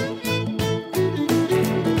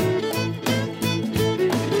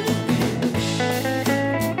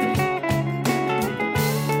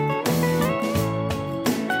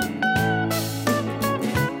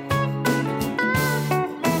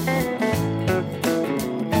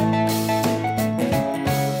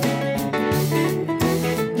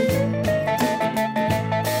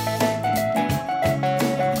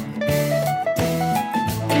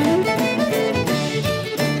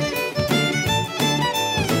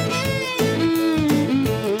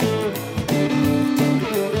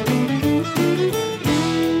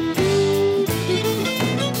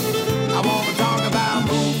 I wanna talk about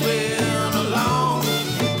moving along,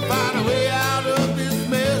 find a way out of this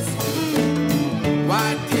mess.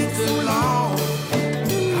 Why it takes so long,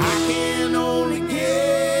 I can only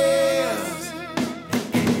guess.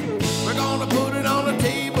 We're gonna put it on the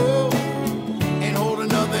table, ain't holding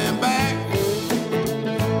nothing back.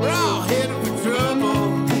 We're all headed for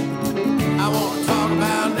trouble. I wanna talk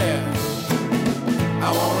about that.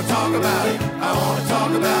 I wanna talk about it. I wanna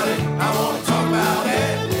talk about it. I wanna talk about it.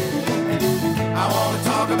 I wanna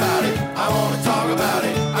talk about it. I wanna talk about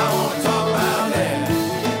it. I wanna talk about that.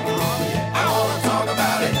 I wanna talk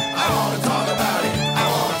about it. I wanna talk about it. I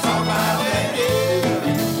wanna talk about that.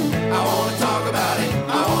 Yeah. I wanna talk about it.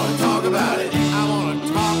 I wanna talk about it. I wanna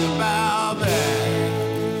talk about that.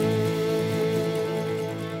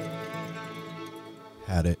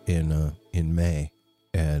 Had it in May,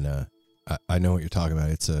 and I know what you're talking about.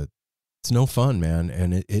 It's no fun, man,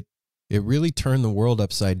 and it really turned the world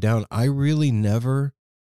upside down.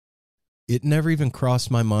 It never even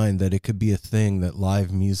crossed my mind that it could be a thing that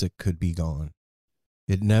live music could be gone.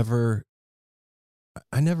 I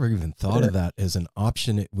never even thought of that as an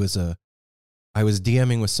option. I was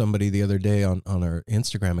DMing with somebody the other day on our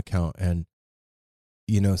Instagram account, and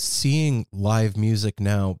seeing live music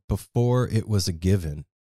now, before it was a given,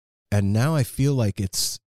 and now I feel like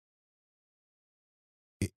it's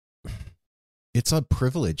a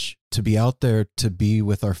privilege to be out there, to be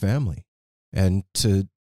with our family, and to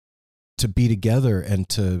be together and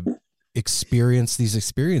to experience these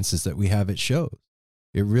experiences that we have at shows.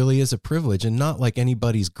 It really is a privilege, and not like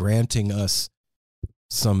anybody's granting us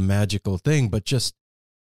some magical thing, but just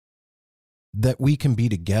that we can be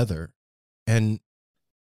together and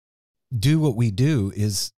do what we do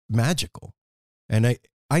is magical. And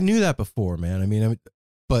I knew that before, man.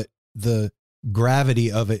 But the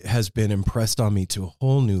gravity of it has been impressed on me to a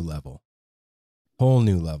whole new level.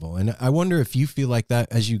 And I wonder if you feel like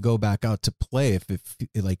that as you go back out to play, if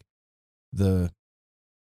like the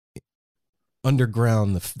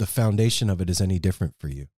underground, the foundation of it is any different for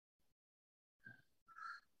you.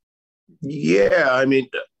 Yeah,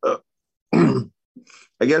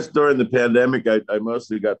 I guess during the pandemic, I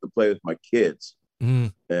mostly got to play with my kids,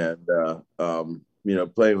 and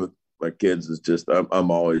playing with my kids is just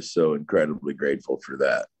I'm always so incredibly grateful for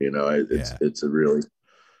that. It's a really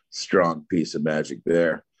strong piece of magic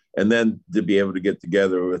there. And then to be able to get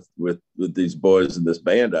together with these boys in this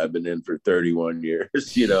band I've been in for 31 years,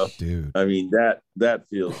 Dude. That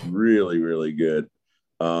feels really, really good.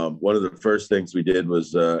 One of the first things we did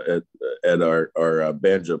was at our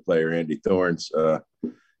banjo player, Andy Thorne's,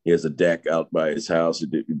 he has a deck out by his house.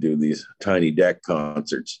 We do these tiny deck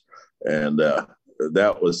concerts. And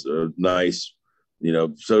that was nice,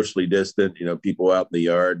 socially distant, people out in the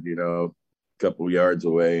yard, a couple yards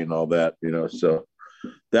away and all that, so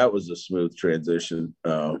that was a smooth transition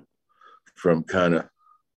from kind of,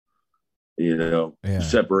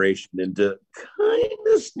 separation into kind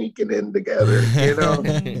of sneaking in together,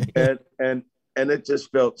 and it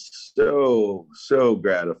just felt so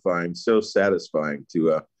gratifying, so satisfying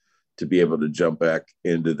to be able to jump back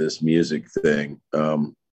into this music thing.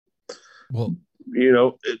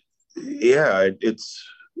 It's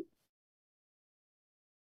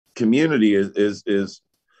community is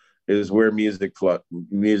where music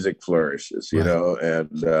flourishes, and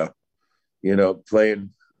playing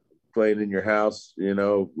in your house,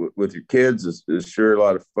 with your kids is sure a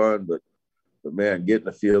lot of fun, but man, getting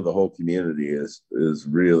to feel the whole community is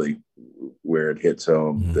really where it hits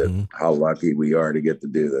home, that how lucky we are to get to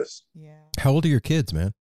do this. Yeah. How old are your kids,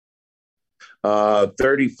 man?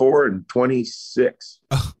 34 and 26.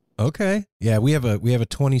 Oh, okay. Yeah, we have a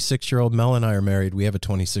 26-year-old. Mel and I are married. We have a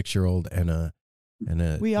 26-year-old and a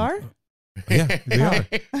And We are? yeah, we are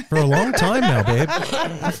for a long time now, babe.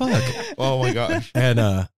 Fuck. Oh my gosh.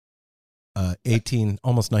 And 18,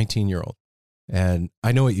 almost 19-year-old. And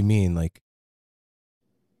I know what you mean, like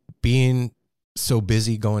being so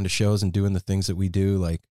busy going to shows and doing the things that we do,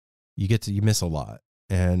 like you miss a lot.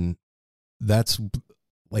 And that's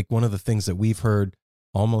like one of the things that we've heard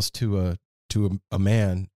almost to a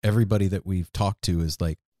man. Everybody that we've talked to is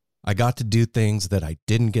like, I got to do things that I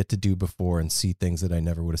didn't get to do before and see things that I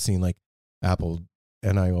never would have seen. Like Apple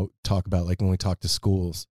and I will talk about, like when we talk to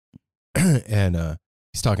schools and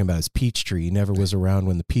he's talking about his peach tree. He never was around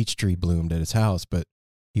when the peach tree bloomed at his house, but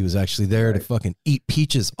he was actually there to fucking eat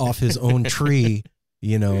peaches off his own tree,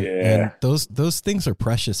 you know. And those things are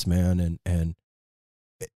precious, man. And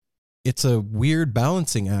it's a weird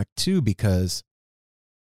balancing act too, because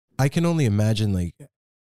I can only imagine like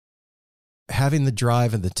having the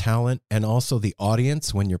drive and the talent and also the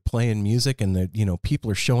audience when you're playing music and the, you know,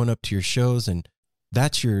 people are showing up to your shows and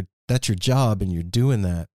that's your job and you're doing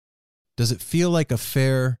that. Does it feel like a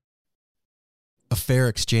fair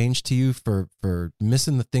exchange to you for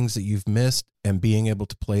missing the things that you've missed and being able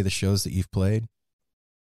to play the shows that you've played?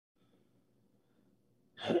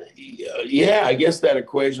 Yeah, I guess that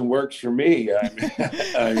equation works for me.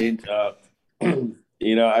 I mean,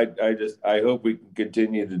 you know, I hope we can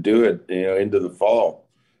continue to do it, you know, into the fall,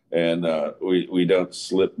 and we don't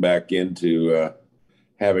slip back into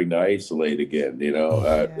having to isolate again. You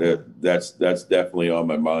know, that's definitely on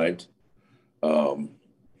my mind.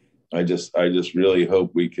 I just really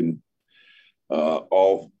hope we can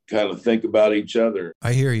all kind of think about each other.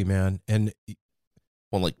 I hear you, man. And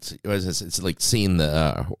well, like it's like seeing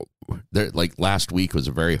like last week was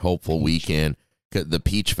a very hopeful weekend. The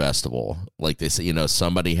Peach Festival, like they say, you know,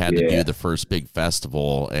 somebody had to do the first big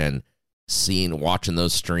festival, and watching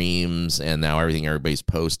those streams, and now everybody's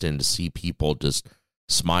posting to see people just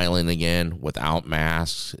smiling again without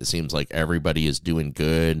masks. It seems like everybody is doing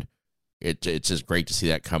good. It's just great to see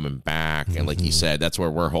that coming back. And like you said, that's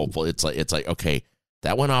where we're hopeful. It's like, okay,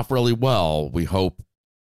 that went off really well. We hope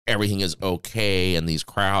everything is okay. And these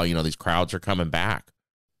crowds are coming back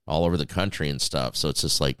all over the country and stuff. So it's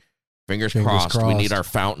just like, fingers crossed. We need our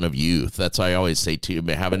fountain of youth. That's what I always say too,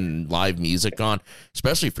 having live music on,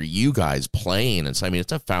 especially for you guys playing. And so, I mean,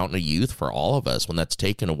 it's a fountain of youth for all of us. When that's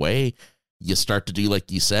taken away, you start to do,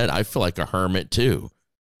 like you said, I feel like a hermit too.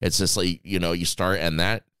 It's just like, you know, you start, and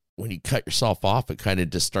that, when you cut yourself off, it kind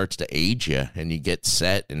of just starts to age you, and you get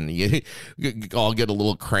set, and you all get a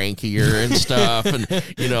little crankier and stuff. And,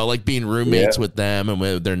 you know, like being roommates with them, and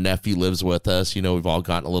when their nephew lives with us, you know, we've all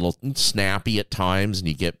gotten a little snappy at times, and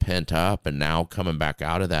you get pent up. And now coming back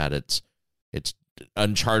out of that, it's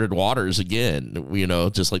uncharted waters again, you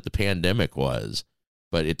know, just like the pandemic was.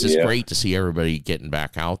 But it's just great to see everybody getting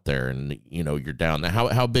back out there, and, you know, you're down there.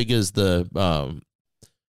 How big is the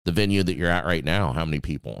venue that you're at right now? How many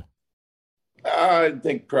people? I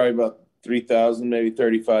think probably about 3,000, maybe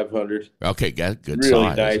 3,500. Okay, good really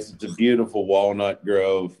size. Nice. It's a beautiful walnut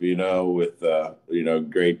grove, you know, with you know,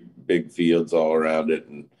 great big fields all around it,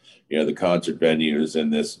 and, you know, the concert venue is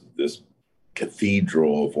in this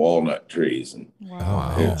cathedral of walnut trees, and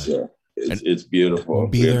it's beautiful. We'll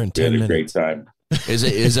be there in 10 minutes. We had a great time.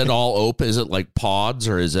 Is it all open? Is it like pods,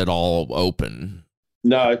 or is it all open?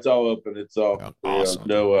 No, it's all open. It's all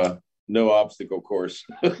awesome. No obstacle course.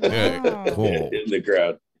 Cool. In the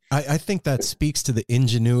crowd. I think that speaks to the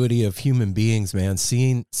ingenuity of human beings, man.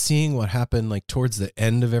 Seeing what happened like towards the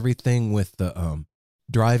end of everything with the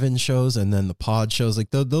drive-in shows and then the pod shows, like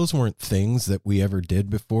those weren't things that we ever did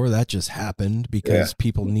before. That just happened because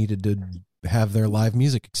people needed to have their live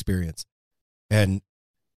music experience. And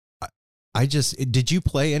did you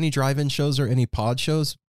play any drive-in shows or any pod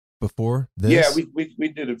shows before this? Yeah, we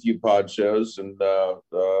did a few pod shows, and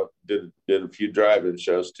did a few drive-in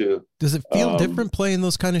shows too. Does it feel different playing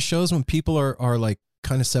those kind of shows when people are like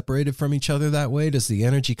kind of separated from each other that way? Does the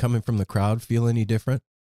energy coming from the crowd feel any different?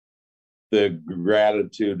 The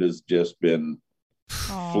gratitude has just been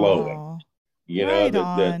flowing. You know,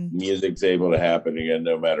 that music's able to happen again,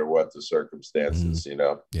 no matter what the circumstances, you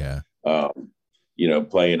know? Yeah. You know,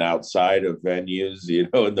 playing outside of venues, you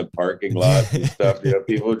know, in the parking lots and stuff, you know,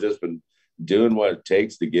 people have just been doing what it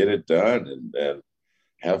takes to get it done and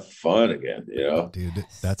have fun again, you know? Dude,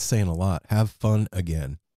 that's saying a lot. Have fun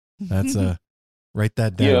again. That's write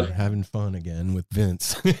that down. Yeah. Having fun again with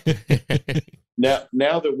Vince. Now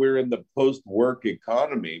that we're in the post-work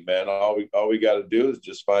economy, man, all we got to do is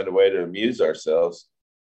just find a way to amuse ourselves.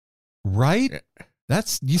 Right?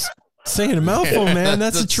 That's you saying a mouthful, man.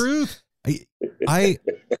 That's the truth. Who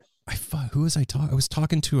was I talking? I was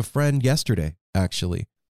talking to a friend yesterday, actually,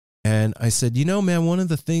 And I said, you know, man, one of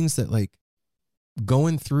the things that like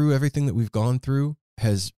going through everything that we've gone through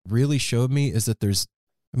has really showed me is that there's,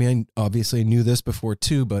 I mean, I obviously knew this before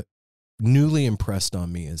too, but newly impressed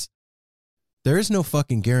on me is there is no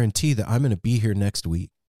fucking guarantee that I'm going to be here next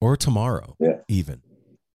week or tomorrow, even.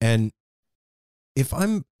 And if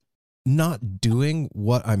I'm not doing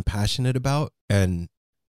what I'm passionate about and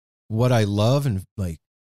what I love and like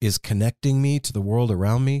is connecting me to the world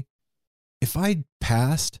around me, if I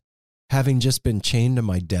passed having just been chained to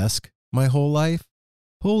my desk my whole life,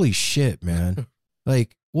 holy shit, man.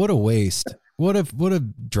 Like, what a waste. What a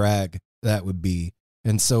drag that would be.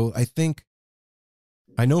 And so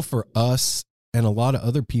I know for us and a lot of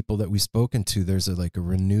other people that we've spoken to, there's a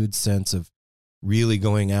renewed sense of really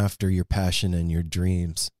going after your passion and your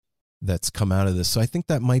dreams that's come out of this. So I think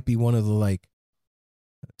that might be one of the like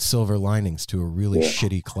silver linings to a really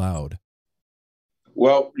shitty cloud.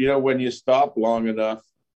 Well, you know, when you stop long enough,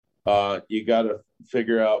 you got to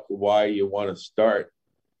figure out why you want to start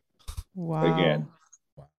again,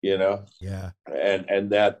 you know? Yeah.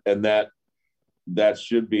 And that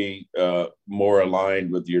should be more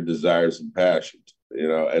aligned with your desires and passions, you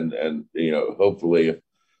know, and you know, hopefully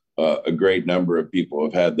a great number of people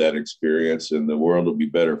have had that experience and the world will be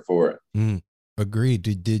better for it. Agreed.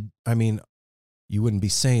 Did I mean, you wouldn't be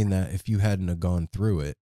saying that if you hadn't have gone through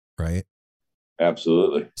it, right?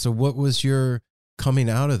 Absolutely. So what was your coming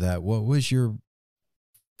out of that? What was your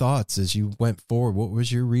thoughts as you went forward? What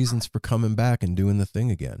was your reasons for coming back and doing the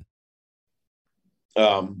thing again?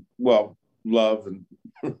 Well, love and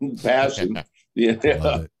passion,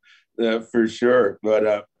 yeah, for sure.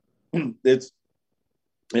 But it's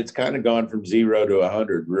kind of gone from 0 to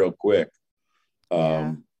 100 real quick.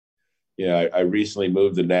 Yeah, I recently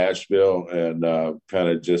moved to Nashville and kind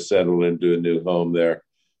of just settled into a new home there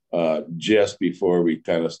just before we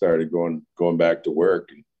kind of started going back to work.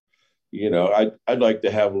 And, you know, I'd like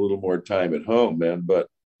to have a little more time at home, man. But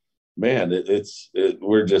man,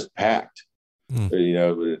 we're just packed, you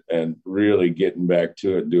know, and really getting back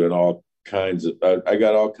to it, doing all kinds of. I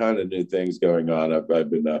got all kind of new things going on.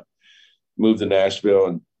 I've been moved to Nashville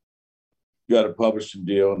and got a publishing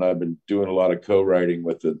deal, and I've been doing a lot of co-writing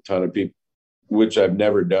with a ton of people, which I've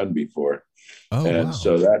never done before.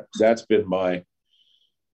 So that's been my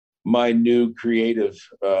new creative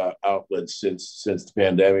outlet since the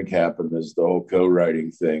pandemic happened, is the whole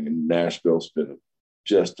co-writing thing. And Nashville's been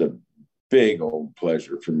just a big old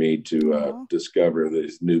pleasure for me to discover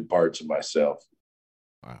these new parts of myself.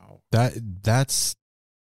 Wow. That's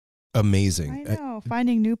amazing. I know,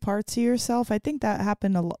 finding new parts of yourself. I think that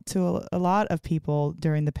happened to a lot of people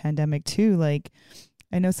during the pandemic too. Like,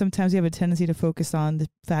 I know sometimes we have a tendency to focus on the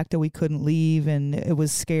fact that we couldn't leave and it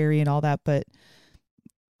was scary and all that, but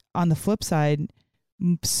on the flip side,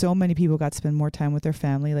 so many people got to spend more time with their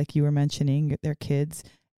family, like you were mentioning, their kids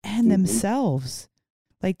and themselves.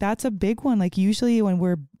 Like, that's a big one. Like, usually when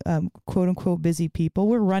we're quote unquote busy people,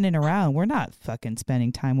 we're running around. We're not fucking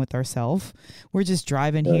spending time with ourselves. We're just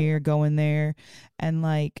driving here, going there. And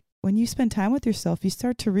like, when you spend time with yourself, you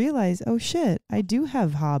start to realize, oh shit, I do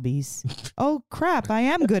have hobbies. Oh crap, I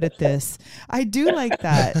am good at this. I do like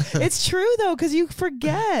that. It's true though, because you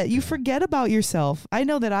forget about yourself. I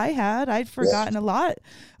know that I'd forgotten a lot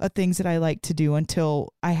of things that I like to do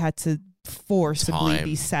until I had to forcibly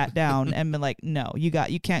be sat down and been like, no, you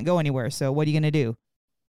can't go anywhere. So what are you going to do?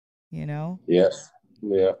 You know? Yes.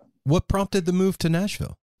 Yeah. What prompted the move to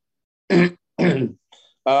Nashville? After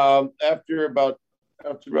about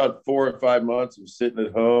 4 or 5 months of sitting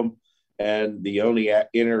at home, and the only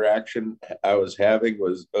interaction I was having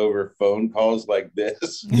was over phone calls like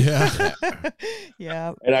this. Yeah.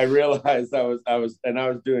 Yeah. And I realized I was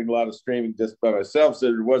doing a lot of streaming just by myself.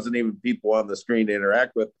 So there wasn't even people on the screen to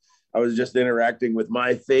interact with. I was just interacting with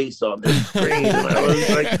my face on the screen. And I was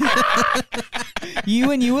like,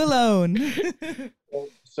 you and you alone.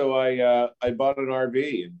 So I bought an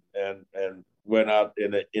RV and went out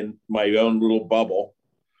in my own little bubble.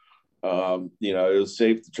 You know, it was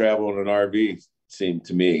safe to travel in an RV, seemed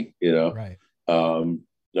to me, you know. Right.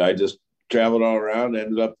 I just traveled all around,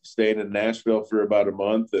 ended up staying in Nashville for about a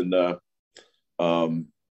month, and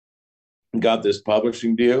got this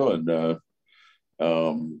publishing deal, and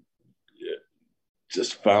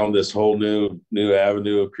just found this whole new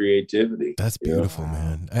avenue of creativity. That's beautiful,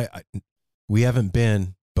 man. We haven't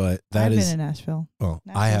been, but I've been in Nashville. Oh,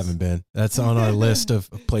 I haven't been. That's on our list of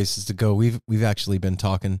places to go. We've actually been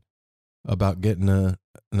talking about getting an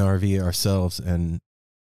RV ourselves. And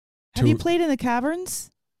have you played in the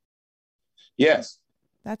caverns? Yes.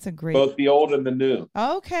 That's a great. Both the old and the new.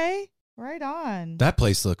 Okay. Right on. That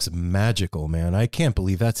place looks magical, man. I can't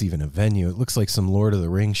believe that's even a venue. It looks like some Lord of the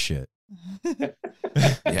Rings shit.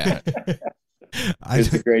 Yeah.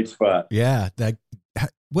 It's a great spot. Yeah.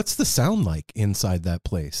 What's the sound like inside that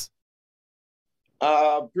place?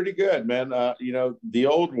 Pretty good, man. You know, the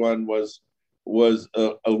old one was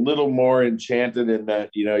a little more enchanted in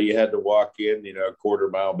that, you know, you had to walk in, you know, a quarter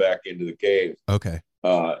mile back into the cave, Okay.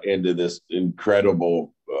 into this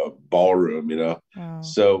incredible ballroom, you know. Wow.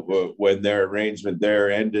 So when their arrangement there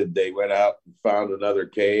ended, they went out and found another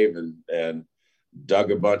cave and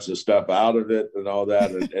dug a bunch of stuff out of it and all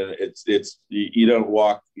that. And it's you don't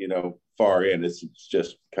walk, you know, far in. It's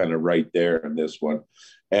just kind of right there in this one,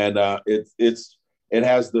 and it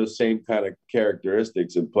has those same kind of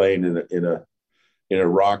characteristics of playing in a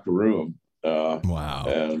rock room. Wow.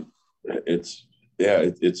 And it's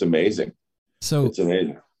amazing. So It's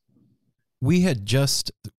amazing. we've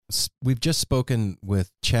just spoken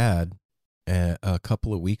with Chad a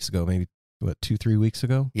couple of weeks ago, maybe 2-3 weeks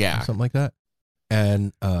ago, Yeah. something like that.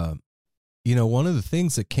 And you know, one of the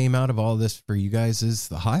things that came out of all this for you guys is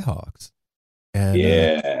the High Hawks. And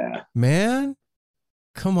Yeah. man,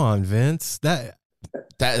 come on, Vince. That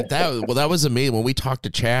was amazing. When we talked to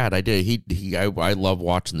Chad, I love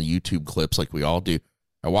watching the YouTube clips like we all do.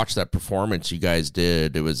 I watched that performance you guys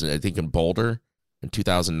did. It was, I think, in Boulder in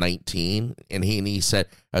 2019. And he said,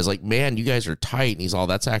 I was like, man, you guys are tight. And he's all,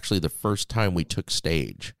 that's actually the first time we took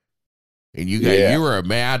stage. And you guys, Yeah. you were a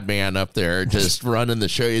madman up there just running the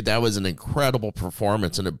show. That was an incredible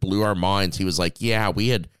performance, and it blew our minds. He was like, yeah, we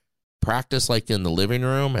had practiced like in the living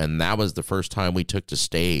room, and that was the first time we took to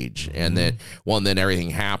stage. And then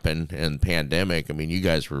everything happened and pandemic. I mean, you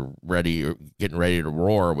guys were getting ready to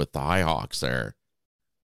roar with the High Hawks there.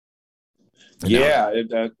 Yeah,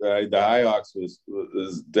 the High Hawks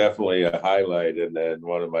was definitely a highlight, and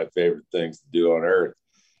one of my favorite things to do on earth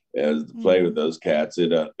is to play with those cats.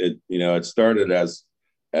 It you know, it started as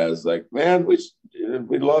like, man, we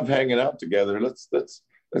love hanging out together. Let's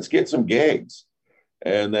get some gigs.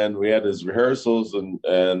 And then we had his rehearsals,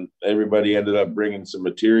 and everybody ended up bringing some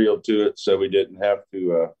material to it, so we didn't have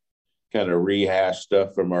to kind of rehash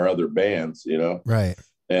stuff from our other bands, you know. right.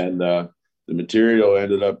 And the material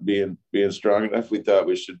ended up being strong enough. We thought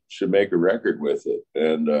we should make a record with it,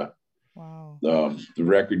 and Wow. the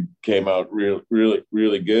record came out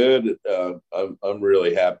really good. I'm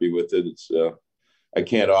really happy with it. It's I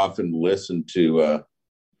can't often listen to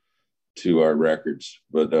our records,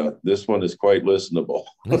 but this one is quite listenable.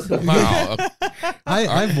 Wow.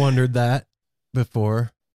 I've wondered that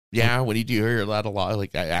before. Yeah, when you do hear that a lot,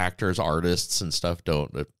 like actors, artists, and stuff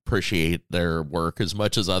don't appreciate their work as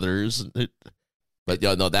much as others. But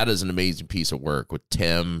no, that is an amazing piece of work with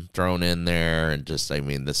Tim thrown in there, and just, I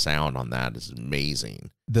mean, the sound on that is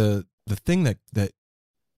amazing. The thing that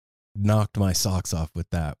knocked my socks off with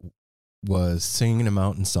that was singing a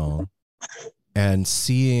mountain song and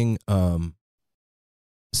seeing the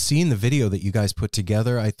video that you guys put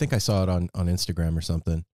together. I think I saw it on Instagram or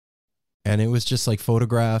something. And it was just like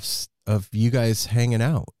photographs of you guys hanging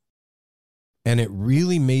out. And it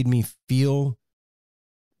really made me feel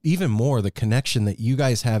even more the connection that you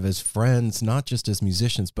guys have as friends, not just as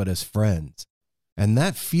musicians, but as friends. And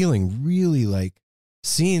that feeling really, like,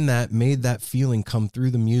 seeing that made that feeling come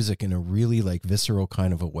through the music in a really, like, visceral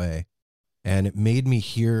kind of a way. And it made me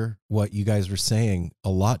hear what you guys were saying a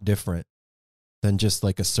lot different than just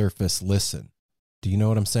like a surface listen. Do you know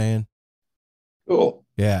what I'm saying? Cool.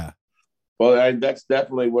 Yeah. Well, that's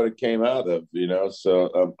definitely what it came out of, you know.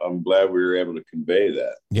 So I'm glad we were able to convey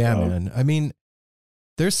that. Yeah, man. I mean,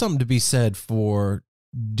 there's something to be said for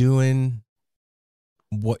doing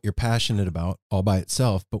what you're passionate about all by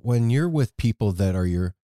itself. But when you're with people that are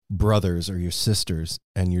your brothers or your sisters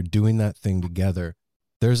and you're doing that thing together,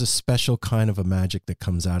 there's a special kind of a magic that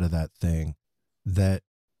comes out of that thing that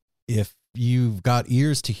if you've got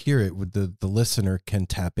ears to hear it, the listener can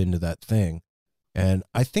tap into that thing. And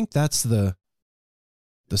I think that's the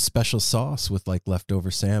special sauce with like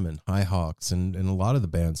Leftover Salmon, High Hawks, and a lot of the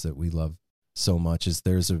bands that we love so much is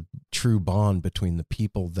there's a true bond between the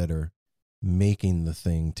people that are making the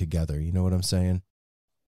thing together. You know what I'm saying?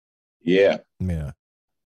 Yeah. Yeah.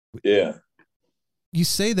 Yeah. You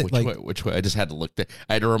say that which way? I just had to look. I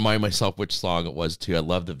had to remind myself which song it was too. I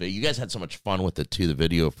love the video. You guys had so much fun with it too. The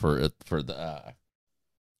video for the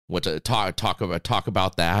talk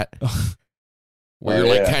about that. Where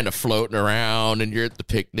you're like kind of floating around and you're at the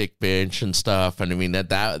picnic bench and stuff. And I mean that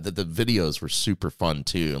the videos were super fun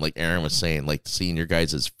too. And like Aaron was saying, like seeing your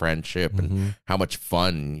guys' friendship and how much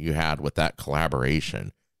fun you had with that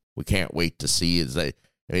collaboration. We can't wait to see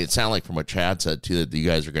I mean, it sounded like from what Chad said too that you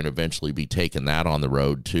guys are going to eventually be taking that on the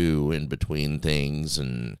road too, in between things.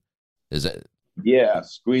 And is it? Yeah,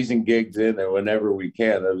 squeezing gigs in there whenever we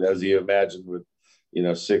can, as you imagine, with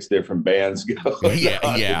 6 different bands going. Yeah,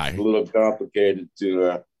 on. yeah. It's a little complicated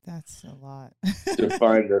to That's a lot. to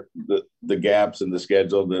find the gaps in the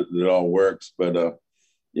schedule that all works. But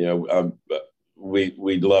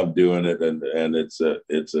we love doing it, and it's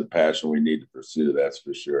a passion we need to pursue. That's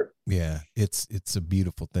for sure. Yeah, it's a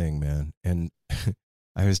beautiful thing, man. And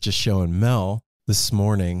I was just showing Mel this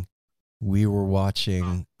morning. We were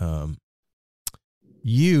watching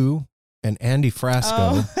you and Andy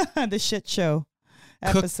Frasco the shit show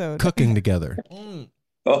episode cooking together.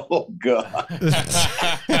 Oh God,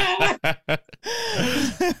 that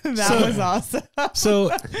was awesome. So,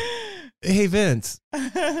 hey Vince,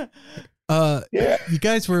 yeah, you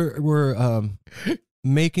guys were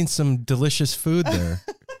making some delicious food there.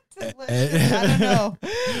 I don't know.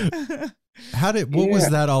 What was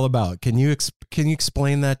that all about? Can you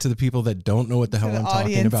explain that to the people that don't know what the hell I'm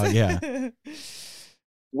talking about? Yeah.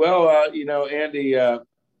 Well,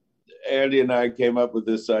 Andy and I came up with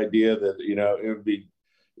this idea that it would be,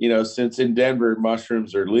 since in Denver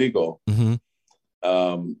mushrooms are legal, Mm-hmm.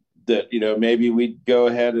 That maybe we'd go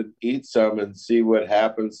ahead and eat some and see what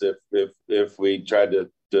happens if we tried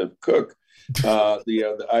to cook.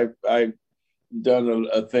 I've done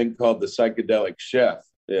a thing called the psychedelic chef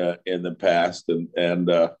in the past, and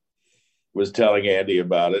was telling Andy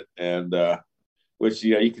about it, and which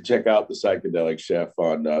you can check out the psychedelic chef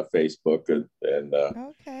on Facebook and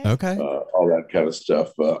Okay. all that kind of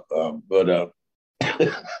stuff.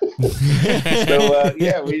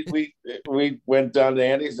 Yeah, we went down to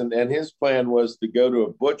Andy's, and his plan was to go to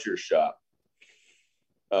a butcher shop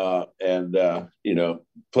and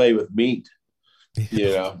play with meat,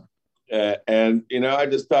 and I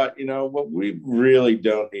just thought, we really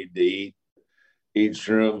don't need to eat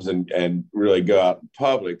shrooms and really go out in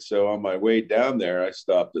public. So on my way down there, I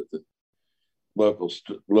stopped at the local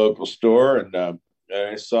store, and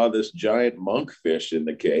I saw this giant monkfish in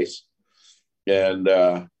the case, and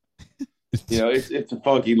it's a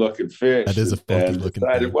funky looking fish. That is a funky looking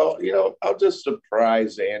decided, thing. well, I'll just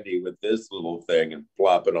surprise Andy with this little thing and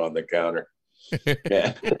plop it on the counter.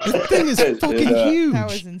 Yeah. The thing is fucking huge. That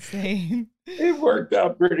was insane. It worked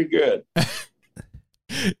out pretty good.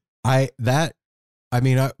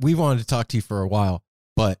 We wanted to talk to you for a while,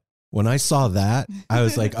 but when I saw that, I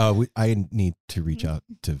was like, oh, I need to reach out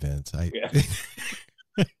to Vince.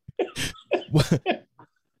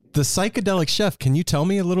 The psychedelic chef, can you tell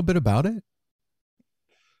me a little bit about it?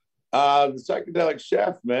 The psychedelic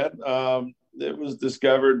chef, man. It was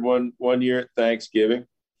discovered one year at Thanksgiving.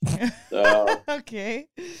 Okay.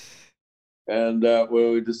 And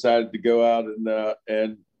when we decided to go out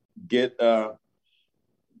and get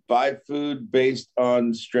buy food based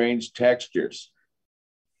on strange textures.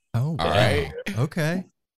 Oh, wow. All right. Okay.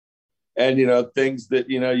 And things that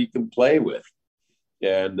you can play with.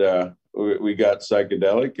 And we got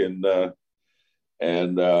psychedelic, and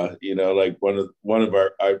like one of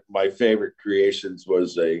my favorite creations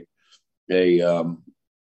was a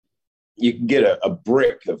you can get a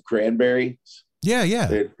brick of cranberries. Yeah.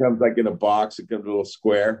 It comes like in a box. It comes in a little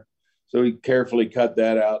square. So we carefully cut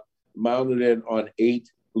that out, mounted it on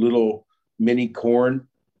 8 little mini corn.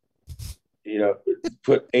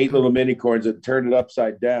 Put 8 little mini corns and turn it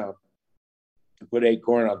upside down. Put 8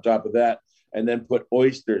 corn on top of that, and then put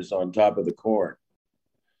oysters on top of the corn.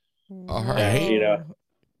 All right.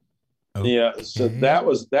 Yeah. So that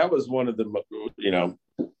was one of the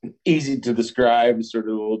easy to describe, sort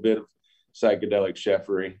of a little bit of psychedelic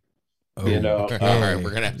chefery. Okay. All right,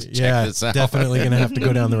 we're gonna have to check this out. Definitely gonna have to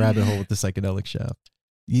go down the rabbit hole with the psychedelic chef.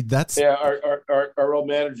 Our old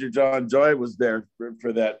manager John Joy was there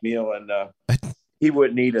for that meal, and he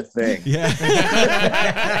wouldn't eat a thing. Yeah.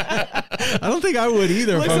 I don't think I would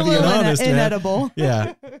either, if I'm being honest. Inedible.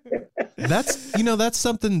 Yeah. That's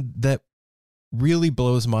something that really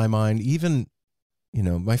blows my mind. Even,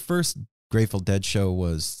 my first Grateful Dead show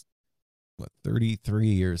was 33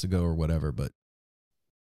 years ago or whatever, but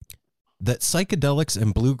that psychedelics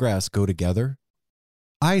and bluegrass go together.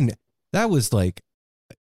 That was like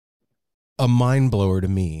a mind blower to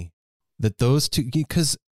me, that those two,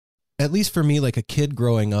 because at least for me, like a kid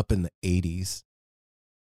growing up in the 80s,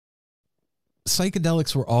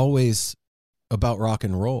 psychedelics were always about rock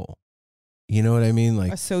and roll. You know what I mean?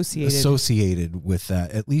 Like associated with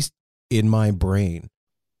that, at least in my brain.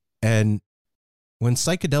 And when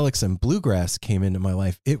psychedelics and bluegrass came into my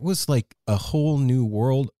life, it was like a whole new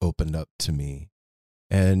world opened up to me.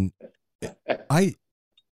 And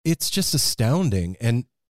it's just astounding. And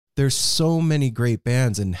there's so many great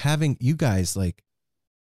bands, and having you guys like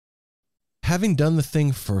having done the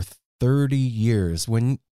thing for 30 years,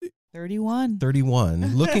 when 31.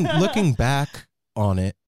 looking back on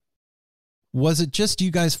it, was it just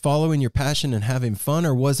you guys following your passion and having fun,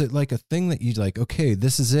 or was it like a thing that you like, okay,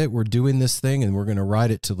 this is it, we're doing this thing and we're going to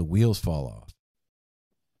ride it till the wheels fall off?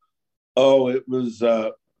 Oh, it was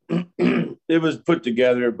it was put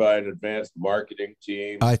together by an advanced marketing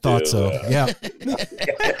team. I thought so. Yeah.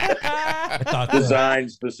 I thought so.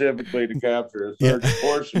 Designed specifically to capture a certain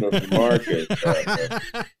portion of the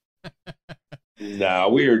market. No,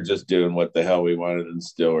 we were just doing what the hell we wanted and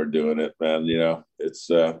still are doing it, man. You know, it's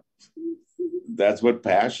that's what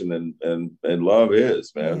passion and love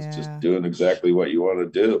is, man. Yeah. It's just doing exactly what you want to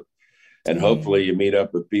do. And hopefully you meet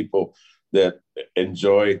up with people that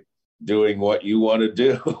enjoy doing what you want to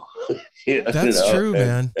do. That's true,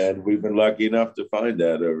 man. And we've been lucky enough to find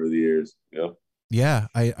that over the years. You know? Yeah,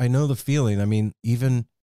 I know the feeling. I mean, even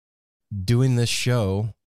doing this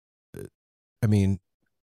show, I mean,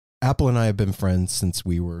 Apple and I have been friends since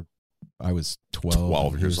I was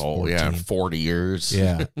 12 years old. 14. Yeah, 40 years.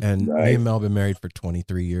 Yeah, and Right. me and Mel been married for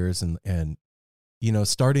 23 years, and you know,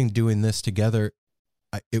 starting doing this together,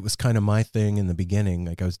 it was kind of my thing in the beginning.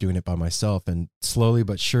 Like I was doing it by myself, and slowly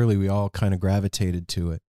but surely we all kind of gravitated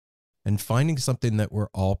to it. And finding something that we're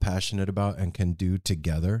all passionate about and can do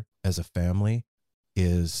together as a family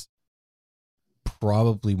is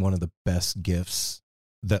probably one of the best gifts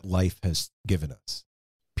that life has given us.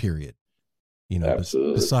 Period. You know,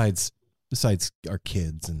 Absolutely. besides our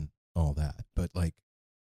kids and all that, but like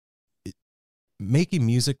making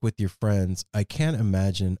music with your friends, I can't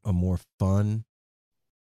imagine a more fun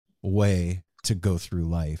way to go through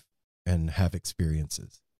life and have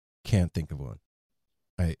experiences. Can't think of one.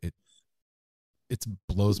 It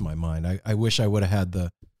blows my mind. I wish I would have had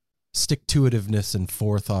the stick-to-itiveness and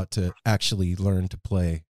forethought to actually learn to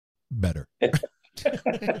play better.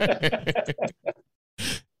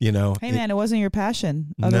 You know, Hey man, it wasn't your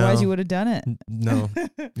passion. Otherwise No. you would have done it. No,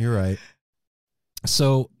 you're right.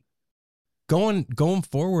 So going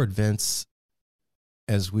forward, Vince,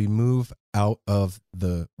 as we move out of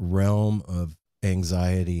the realm of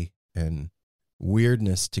anxiety and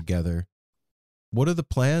weirdness together, what are the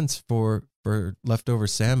plans for Leftover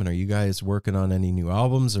Salmon? Are you guys working on any new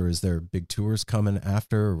albums, or is there big tours coming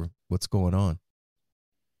after, or what's going on?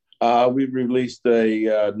 We released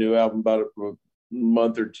a new album about a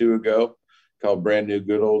month or two ago called Brand New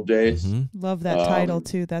Good Old Days. Mhm. Love that title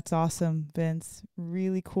too. That's awesome, Vince.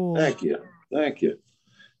 Really cool. Thank you.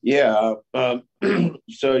 Yeah.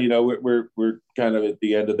 So, you know, we're kind of at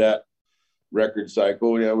the end of that record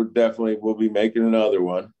cycle. Yeah, we'll be making another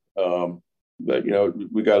one. But you know,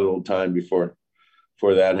 we got a little time before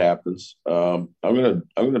that happens. I'm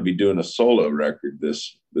gonna be doing a solo record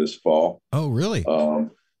this fall. Oh, really?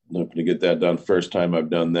 I'm hoping to get that done. First time I've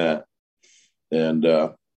done that. And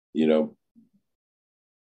you know,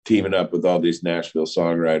 teaming up with all these Nashville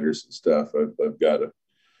songwriters and stuff, I've got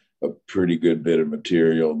a pretty good bit of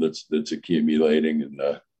material that's accumulating, and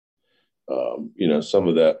you know, some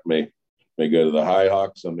of that may go to the High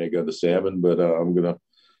Hawks, some may go to Salmon, but I'm gonna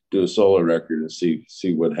do a solo record and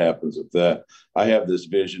see what happens with that. I have this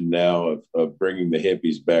vision now of bringing the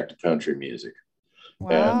hippies back to country music.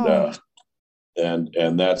 Wow.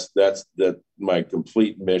 And that's my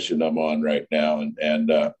complete mission I'm on right now.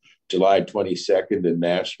 And July 22nd in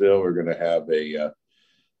Nashville, we're going to have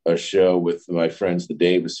a show with my friends, the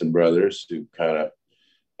Davison brothers, who kind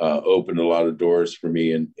of opened a lot of doors for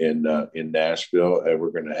me in Nashville. And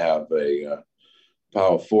we're going to have a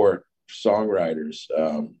pile of 4 songwriters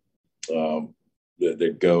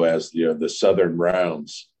that go as, you know, the Southern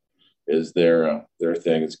Rounds is their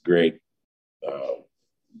thing. It's great.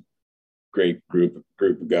 Great group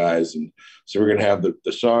of guys, and so we're gonna have the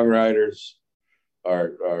songwriters,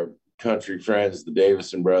 our country friends, the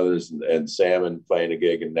Davison brothers, and Salmon playing a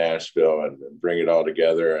gig in Nashville, and bring it all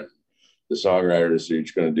together. And the songwriters are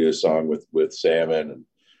each going to do a song with Salmon,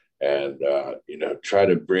 and you know, try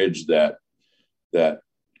to bridge that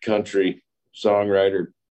country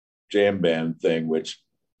songwriter jam band thing, which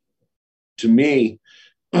to me,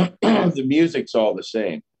 the music's all the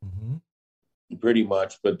same. Mm-hmm. Pretty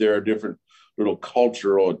much, but there are different little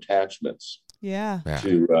cultural attachments Yeah.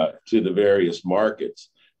 to the various markets.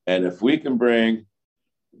 And if we can bring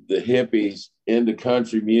the hippies into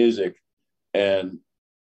country music and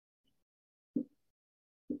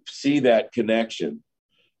see that connection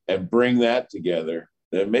and bring that together,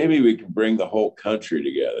 then maybe we can bring the whole country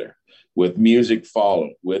together with music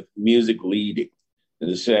following, with music leading, and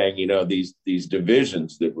just saying, you know, these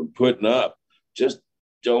divisions that we're putting up just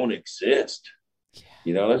don't exist.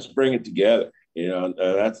 let's bring it together.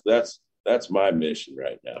 That's my mission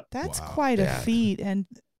right now. That's Wow. quite a Yeah. feat. And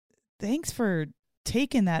thanks for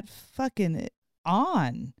taking that fucking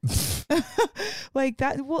on. Like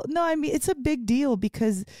that. Well, no, I mean, it's a big deal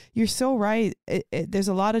because you're so right. There's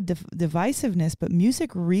a lot of divisiveness, but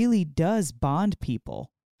music really does bond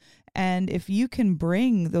people. And if you can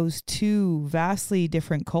bring those two vastly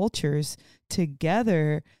different cultures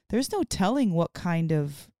together, there's no telling what kind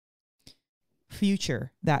of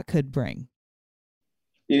future that could bring.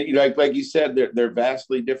 Like you said, they're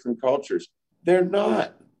vastly different cultures. They're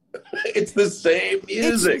not. It's the same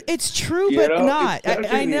music. It's true, You but know, not. it's country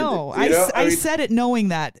I know. music, you know? I I mean- said it knowing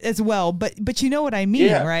that as well, but you know what I mean,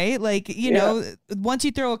 Yeah. right? Like, you know, once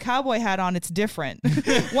you throw a cowboy hat on, it's different.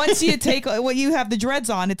 Once you take what you have the dreads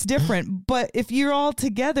on, it's different. But if you're all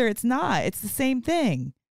together, it's not. It's the same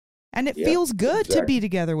thing. And it Yeah, feels good to exactly. be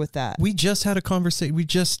together with that. We just had a conversation.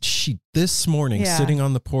 This morning, Yeah. sitting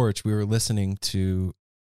on the porch, we were listening to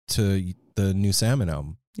the new Salmon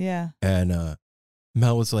album, Yeah. and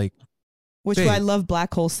Mel was like, Which Babe. I love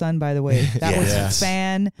Black Hole Sun, by the way. That was Yes.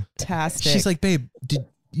 fantastic. she's like, babe, did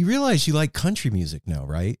you realize you like country music now,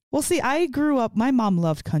 right? Well, see, I grew up, my mom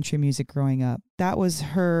loved country music growing up. That was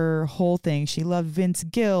her whole thing. She loved Vince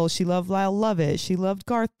Gill. She loved Lyle Lovett. She loved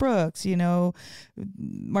Garth Brooks,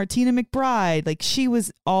 Martina McBride. Like, she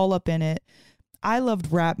was all up in it. I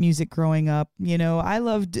loved rap music growing up. I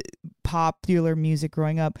loved popular music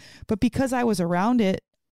growing up. But because I was around it,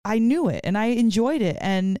 I knew it and I enjoyed it.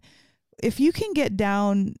 And if you can get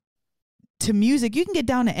down to music, you can get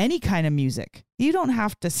down to any kind of music. You don't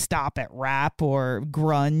have to stop at rap or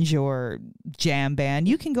grunge or jam band.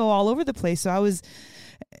 You can go all over the place. So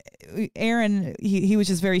Aaron, he was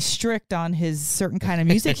just very strict on his certain kind of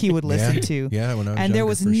music he would listen to. Yeah, when I was And there younger,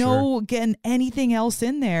 was for no sure. getting anything else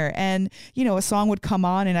in there. And, a song would come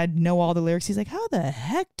on and I'd know all the lyrics. He's like, how the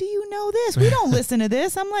heck do you know this? We don't listen to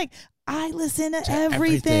this. I'm like, I listen to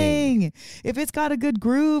everything. If it's got a good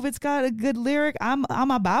groove, it's got a good lyric, I'm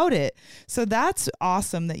about it. So that's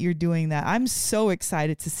awesome that you're doing that. I'm so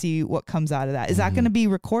excited to see what comes out of that. Is that going to be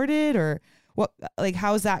recorded or what? Like,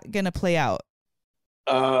 how is that going to play out?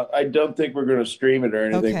 I don't think we're going to stream it or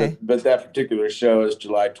anything, Okay. but that particular show is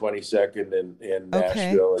July 22nd in Okay.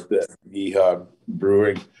 Nashville at the Yeehaw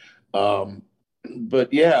Brewing.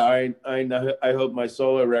 But yeah, I hope my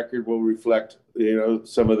solo record will reflect,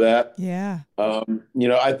 some of that. Yeah,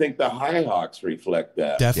 I think the High Hawks reflect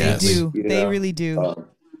that. they Definitely. do. You They know, really do.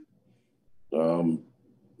 And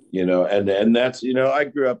that's, I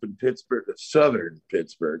grew up in Pittsburgh, southern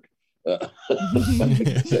Pittsburgh. And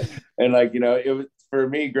it was, for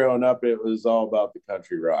me growing up, it was all about the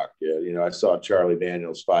country rock. I saw Charlie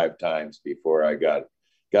Daniels 5 times before I got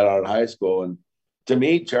out of high school. And to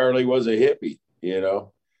me, Charlie was a hippie, In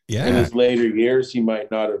Yeah. his later years, he might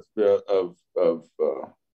not have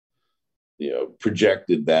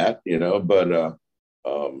projected that, but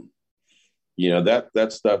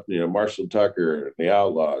that stuff, Marshall Tucker and the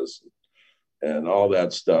Outlaws and all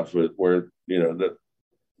that stuff where that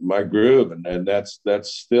my groove, and that's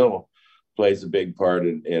still plays a big part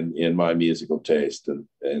in my musical taste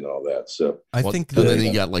and all that. So I think and then that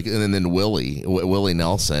you got and then Willie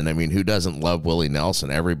Nelson. I mean, who doesn't love Willie Nelson?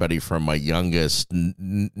 Everybody from my youngest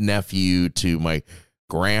nephew to my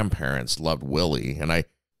grandparents loved Willie, and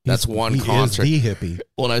that's one concert. Is the hippie.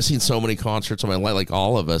 Well, and I've seen so many concerts in my life, like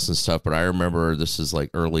all of us and stuff. But I remember this is like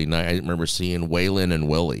early night. I remember seeing Waylon and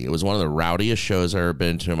Willie. It was one of the rowdiest shows I've ever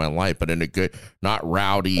been to in my life, but in a good, not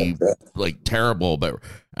rowdy, like terrible, but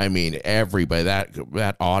I mean, everybody,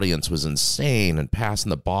 that audience was insane and passing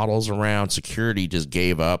the bottles around. Security just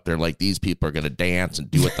gave up. They're like, these people are going to dance and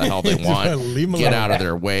do what the hell they want. Leave 'em Get alone. out of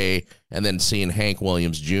their way. And then seeing Hank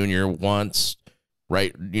Williams Jr. once,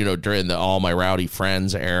 right, during the All My Rowdy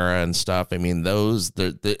Friends era and stuff. I mean, they're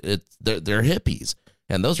hippies,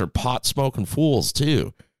 and those are pot smoking fools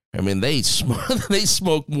too. I mean, they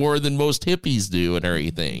smoke more than most hippies do and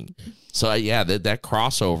everything. So yeah, that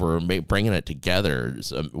crossover, bringing it together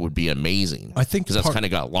would be amazing. I think because that's kind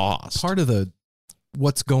of got lost. Part of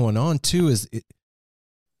what's going on too is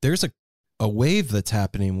there's a wave that's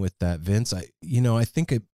happening with that, Vince. I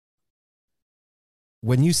think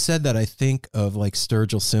when you said that, I think of like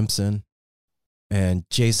Sturgill Simpson and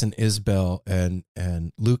Jason Isbell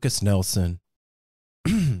and Lucas Nelson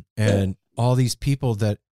and all these people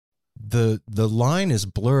that the line is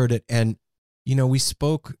blurred. And, we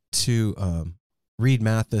spoke to Reed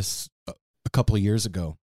Mathis a couple of years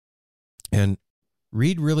ago, and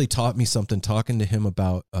Reed really taught me something talking to him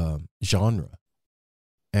about genre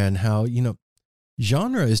and how,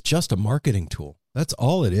 genre is just a marketing tool. That's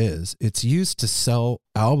all it is. It's used to sell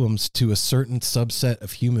albums to a certain subset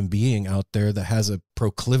of human being out there that has a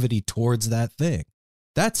proclivity towards that thing.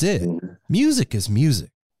 That's it. Music is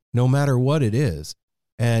music, no matter what it is.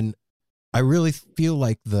 And I really feel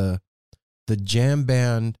like the jam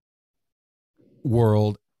band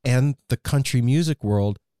world and the country music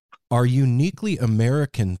world are uniquely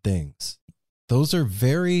American things. Those are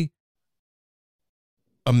very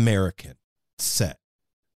American set.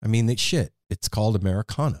 I mean, it's called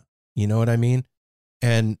Americana. You know what I mean?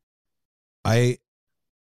 And I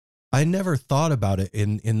never thought about it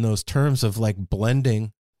in those terms of like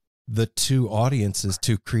blending the two audiences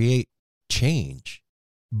to create change.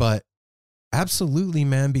 But absolutely,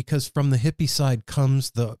 man, because from the hippie side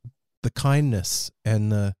comes the kindness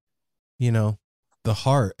and the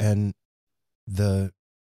heart, and the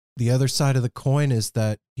other side of the coin is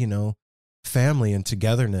that, family and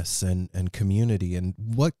togetherness and community. And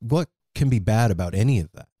what can be bad about any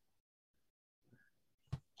of that?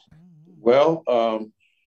 Well,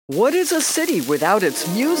 What is a city without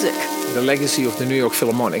its music? The legacy of the New York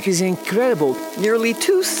Philharmonic is incredible. Nearly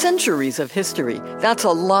 2 centuries of history. That's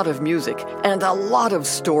a lot of music and a lot of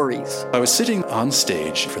stories. I was sitting on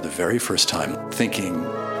stage for the very first time thinking,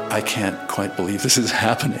 I can't quite believe this is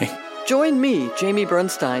happening. Join me, Jamie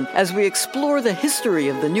Bernstein, as we explore the history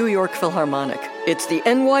of the New York Philharmonic. It's the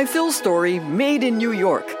NY Phil Story Made in New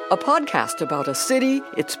York, a podcast about a city,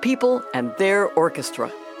 its people, and their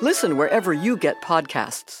orchestra. Listen wherever you get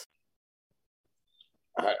podcasts.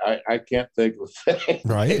 I can't think of a thing.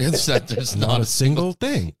 Right? It's that there's Not a single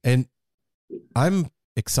thing. And I'm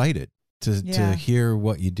excited to hear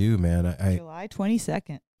what you do, man. July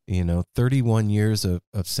 22nd. 31 years of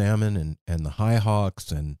Salmon and the High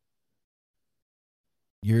Hawks, and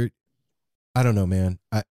I don't know, man.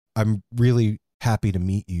 I'm really happy to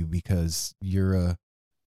meet you because you're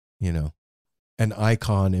an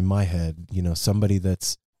icon in my head, somebody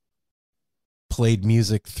that's played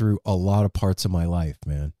music through a lot of parts of my life,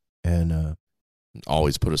 man. And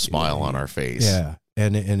always put a smile on our face. Yeah.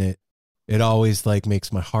 And it always like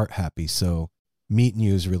makes my heart happy. So meeting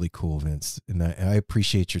you is really cool, Vince. And I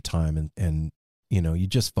appreciate your time. And you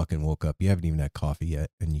just fucking woke up. You haven't even had coffee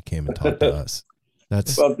yet, and you came and talked to us.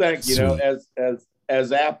 Well, thank you.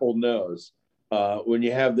 As Apple knows, when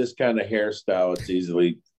you have this kind of hairstyle, it's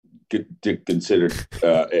easily considered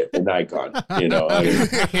an icon.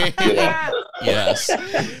 Yes.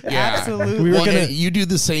 Yeah. Absolutely. You do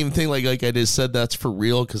the same thing. Like I just said, that's for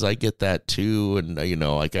real, because I get that too. And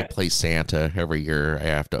I play Santa every year. I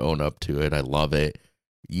have to own up to it. I love it.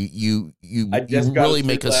 You really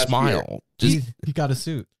make us smile. He got a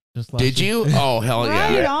suit. Did you? Oh, hell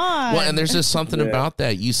yeah. Right on. Well, and there's just something about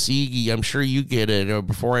that. You see, I'm sure you get it.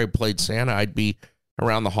 Before I played Santa, I'd be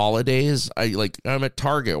around the holidays. I'm at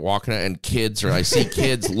Target walking out, and I see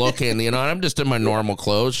kids looking, and I'm just in my normal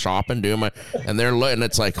clothes, shopping, and they're looking.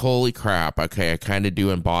 It's like, holy crap. Okay. I kind of do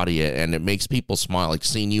embody it, and it makes people smile. Like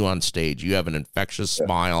seeing you on stage, you have an infectious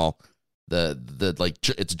smile.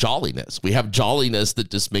 It's jolliness. We have jolliness that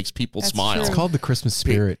just makes people smile. It's called the Christmas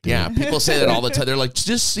spirit. Dude. Yeah, people say that all the time. They're like,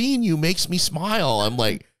 just seeing you makes me smile. I'm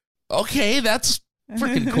like, okay, that's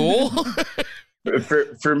freaking cool.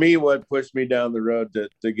 For me, what pushed me down the road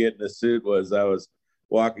to get in a suit was I was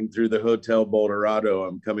walking through the Hotel Boldorado.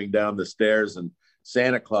 I'm coming down the stairs, and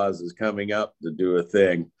Santa Claus is coming up to do a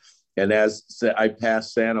thing. And as I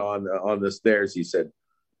passed Santa on the stairs, he said,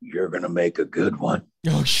 "You're going to make a good one."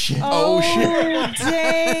 Oh, shit. Oh, shit.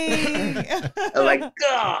 Dang. I'm like,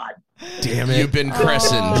 God. Damn it. You've been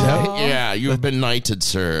christened. Oh. Yeah, you've been knighted,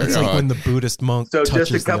 sir. It's like when the Buddhist monk So touches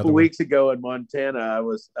just a couple the weeks ago in Montana, I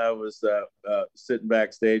was sitting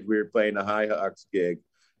backstage. We were playing a High Hawks gig,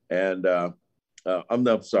 and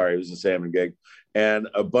I'm sorry, it was a Salmon gig, and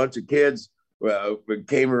a bunch of kids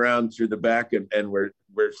came around through the back and were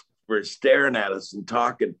staring at us and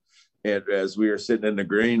talking, and as we were sitting in the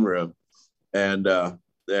green room, and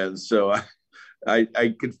so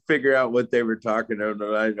I could figure out what they were talking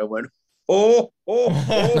about, and I went, oh,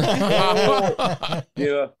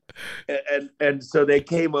 and so they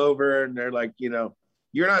came over, and they're like, "You're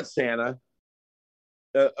not Santa."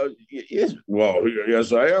 Yes, well,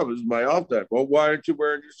 yes, I am. This is my off time. Well, why aren't you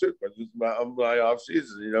wearing your suit? This is my off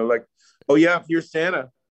season. Like, oh yeah, if you're Santa,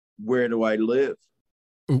 where do I live?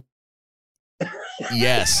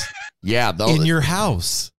 Yes. Yeah. in your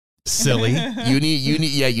house. Silly. You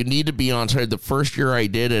need to be on side. The first year I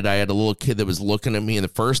did it, I had a little kid that was looking at me, and the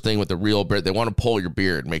first thing with the real beard, they want to pull your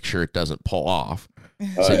beard, make sure it doesn't pull off.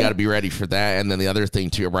 So you got to be ready for that. And then the other thing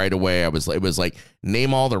too, right away, it was like,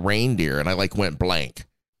 name all the reindeer, and I went blank.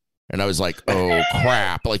 And I was like, oh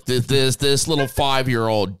crap! Like this little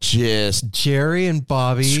 5-year-old just Jerry and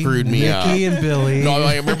Bobby screwed me up. Mickey and Billy. No,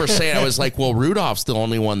 I remember saying, I was like, well, Rudolph's the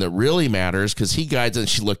only one that really matters because he guides. And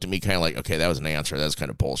she looked at me kind of like, okay, that was an answer. That's kind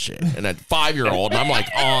of bullshit. And at 5-year-old,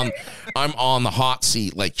 and I'm on the hot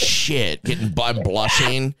seat like shit, I'm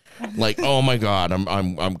blushing. Like, oh my God,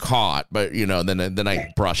 I'm caught. But then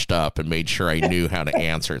I brushed up and made sure I knew how to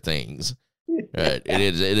answer things.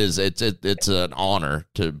 It's an honor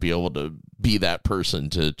to be able to be that person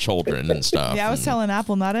to children and stuff. Yeah, I was telling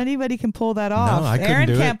Apple, not anybody can pull that off. No, I couldn't Aaron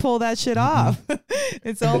do can't it. pull that shit off.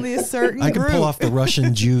 It's only a certain I can group. pull off the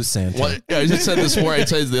Russian Jew Santa. Well, I just said this before. I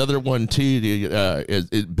tell you the other one too.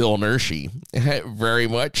 Is Bill Nurshi very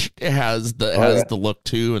much has the look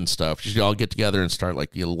too and stuff. You should all get together and start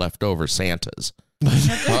like leftover Santas.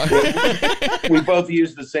 We both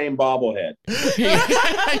use the same bobblehead.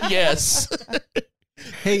 Yes.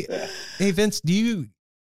 Hey, Vince, you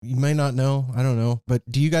may not know, I don't know, but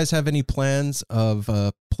do you guys have any plans of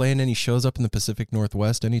playing any shows up in the Pacific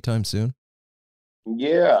Northwest anytime soon?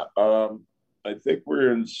 Yeah, I think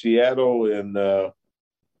we're in Seattle in I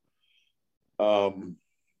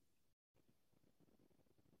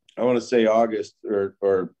want to say August or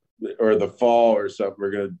the fall or something.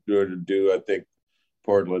 We're going to do I think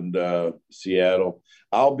Portland, Seattle.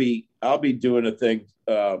 I'll be doing a thing,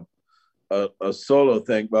 a solo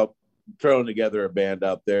thing. Well, throwing together a band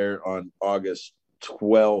out there on August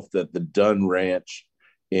 12th at the Dunn Ranch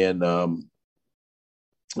in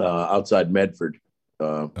outside Medford.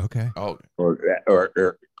 Okay. Oh,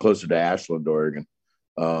 or closer to Ashland, Oregon,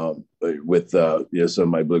 with some of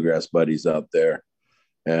my bluegrass buddies out there,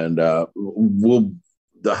 and the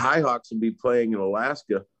High Hawks will be playing in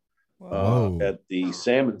Alaska at the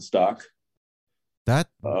Salmon Stock.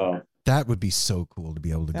 That would be so cool to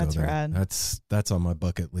be able to go there. Rad. That's on my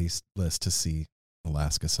bucket list to see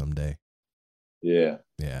Alaska someday. Yeah.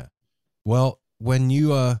 Well, when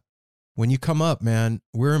you come up, man,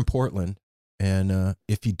 we're in Portland, and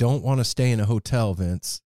if you don't want to stay in a hotel,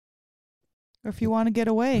 Vince, or if you want to get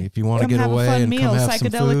away, and come have meal, some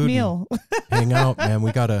psychedelic food meal, hang out, man.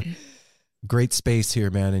 We got a great space here,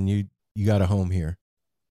 man, and you got a home here.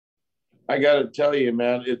 I got to tell you,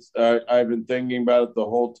 man, it's I've been thinking about it the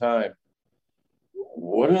whole time.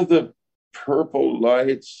 What are the purple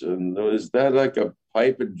lights? And is that like a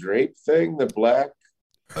pipe and drape thing? The black?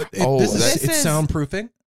 It's soundproofing.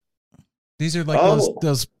 These are like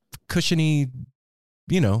those cushiony,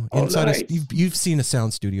 inside. Nice. You've seen a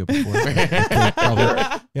sound studio before.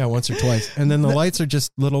 Yeah, once or twice. And then the lights are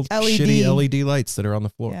just little shitty LED lights that are on the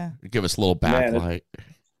floor. Yeah. Give us a little backlight.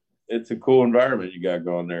 It's a cool environment you got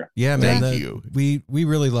going there. Yeah, man. Thank you. We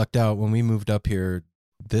really lucked out when we moved up here.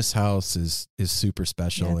 This house is super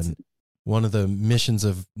special, and one of the missions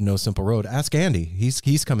of No Simple Road. Ask Andy.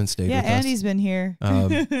 He's come and stayed with us. Yeah, Andy's been here.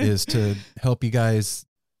 Is to help you guys,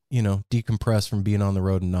 decompress from being on the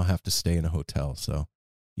road and not have to stay in a hotel. So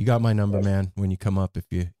you got my number, man. When you come up, if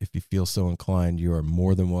you feel so inclined, you are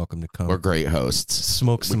more than welcome to come. We're great hosts.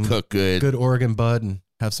 Smoke some cook good Oregon bud and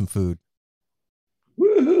have some food.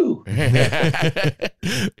 Woohoo!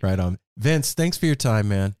 Right on. Vince, thanks for your time,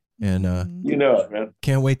 man. And you know it, man.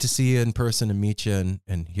 Can't wait to see you in person and meet you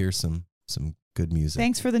and hear some good music.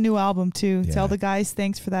 Thanks for the new album too. Yeah. Tell the guys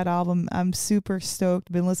thanks for that album. I'm super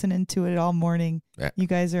stoked. Been listening to it all morning. Yeah. You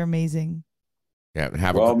guys are amazing. Yeah,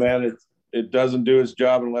 man, it doesn't do its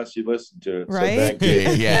job unless you listen to it. Right? So thank you.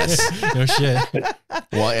 Yes. No shit.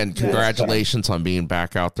 Well, and congratulations on being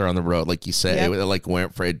back out there on the road. Like you said,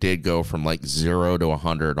 Yep. it did go from 0 to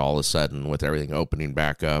 100 all of a sudden with everything opening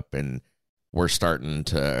back up, and we're starting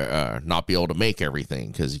to not be able to make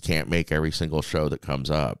everything because you can't make every single show that comes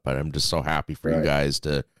up. But I'm just so happy for you guys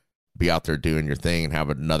to be out there doing your thing and have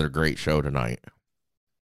another great show tonight.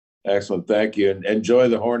 Excellent. Thank you. And enjoy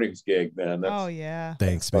the Hornings gig, man. That's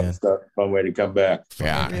Thanks, man. Fun way to come back.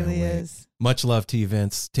 Yeah. It really is. Much love to you,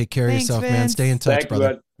 Vince. Take care Thanks, of yourself, man. Vince. Stay in touch,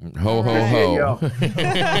 brother. Ho, ho, ho.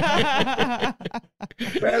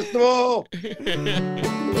 Festival.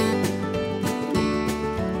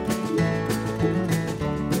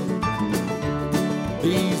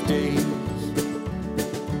 These days,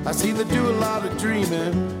 I seem to do a lot of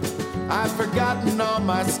dreaming. I've forgotten all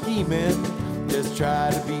my scheming. Just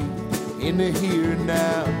try to be in the here and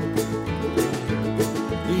now.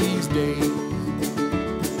 These days,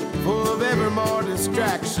 full of ever more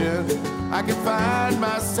distraction, I can find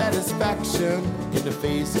my satisfaction in the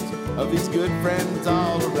faces of these good friends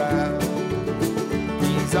all around.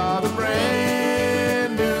 These are the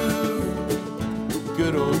brand new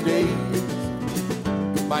good old days.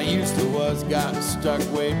 My used to was got stuck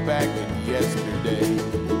way back in yesterday.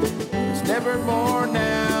 There's never more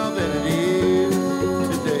now than than it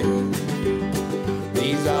is today.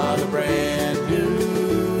 These are the brand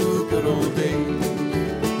new good old days.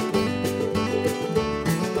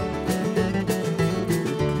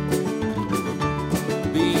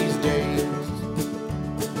 These days,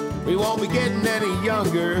 we won't be getting any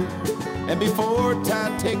younger, and before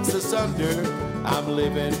time takes us under, I'm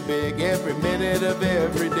living big every minute of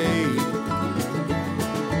every day.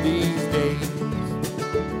 These days,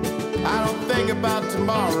 I don't think about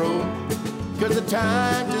tomorrow, 'cause the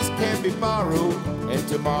time just can't be borrowed, and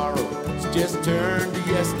tomorrow's just turned to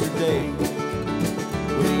yesterday.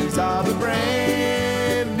 These are the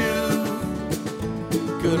brand new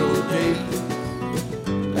good old days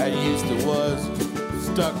that used to was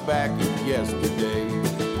stuck back in yesterday.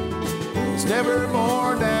 It's never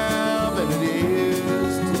more now than it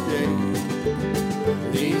is today.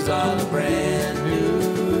 These are the brand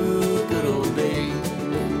new good old days.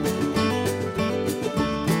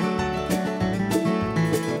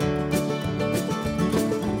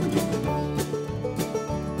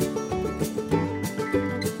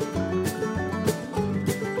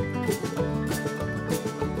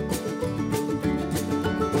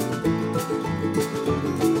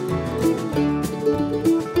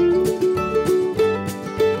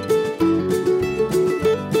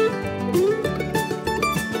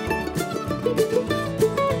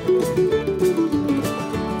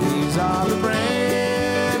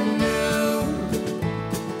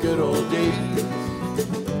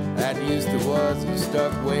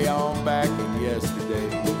 Stuck way on back in yesterday.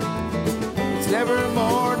 It's never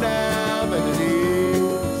more now than it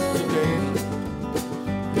is today.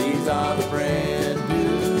 These are the brand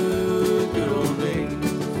new good old days.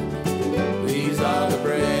 These are the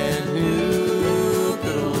brand new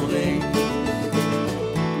good old days.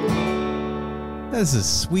 That's a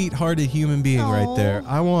sweet-hearted human being right there.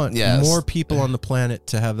 I want more people on the planet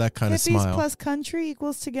to have that kind of Hippies smile. plus country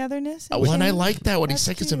equals togetherness. When I like that, when he That's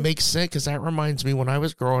said, because it cute. makes sense, because that reminds me when I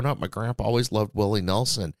was growing up, my grandpa always loved Willie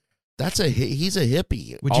Nelson. He's a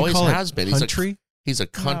hippie. Would you always call has it been. country? He's a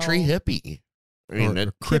country hippie. I mean,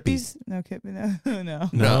 Or crippy? Hippies? No, no.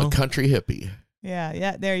 no, country hippie.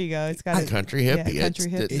 Yeah, there you go. It's got A country hippie. Yeah, country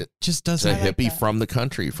hippie. It just It's doesn't. a hippie from the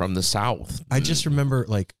country, from the South. I just remember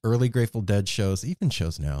like early Grateful Dead shows, even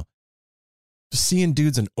shows now. Seeing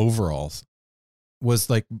dudes in overalls was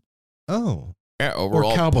like, oh, Yeah,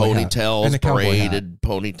 overall cowboy hat. ponytails, And a cowboy braided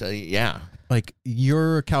ponytail. Yeah. like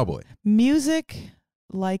you're a cowboy. Music,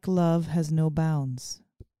 like love, has no bounds.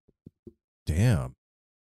 Damn.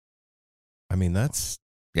 I mean, that's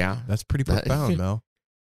pretty profound, Mel.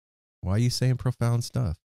 Why are you saying profound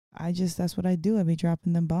stuff? That's what I do. I be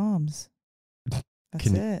dropping them bombs. That's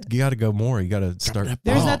it. You got to go more. You got to start.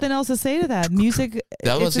 There's nothing else to say to that. Music,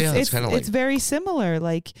 it's kind of like, it's very similar.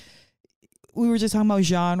 Like we were just talking about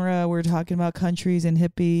genre. We were talking about countries and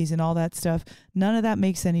hippies and all that stuff. None of that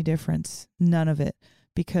makes any difference. None of it.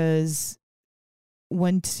 Because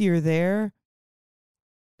once you're there,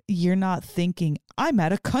 you're not thinking, I'm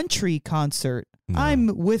at a country concert. No. I'm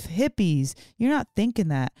with hippies. You're not thinking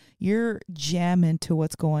that. You're jamming to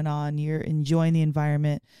what's going on. You're enjoying the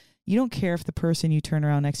environment. You don't care if the person you turn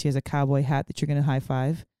around next to you has a cowboy hat that you're going to high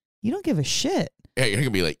five. You don't give a shit. yeah, you're going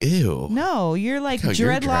to be like, ew. No, you're like Look how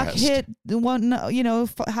you're dreadlock dressed. hit, the one,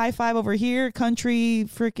 high five over here, country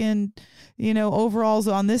freaking, overalls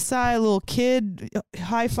on this side, little kid,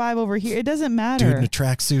 high five over here. It doesn't matter. Dude in a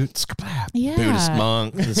tracksuit. Skrapap. Yeah. Buddhist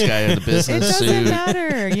monk, this guy in the It business doesn't suit.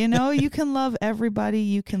 matter. You can love everybody.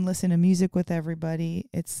 You can listen to music with everybody.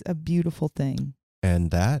 It's a beautiful thing.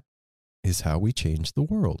 And that is how we change the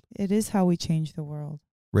world. It is how we change the world.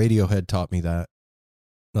 Radiohead taught me that.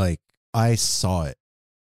 Like, I saw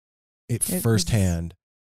it firsthand.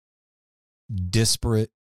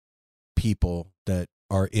 Disparate people that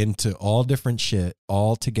are into all different shit,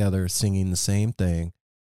 all together singing the same thing,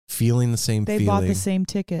 feeling the same They feeling. bought the same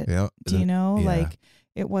ticket. Yeah. Do you know? Yeah. Like,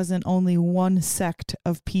 it wasn't only one sect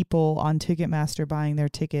of people on Ticketmaster buying their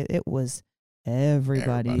ticket. It was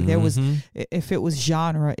everybody. There was, Mhm. if it was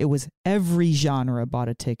genre, it was every genre bought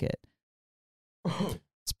a ticket.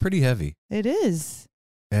 It's pretty heavy. It is.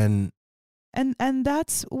 And And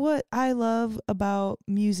that's what I love about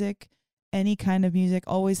music. Any kind of music,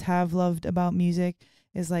 always have loved about music,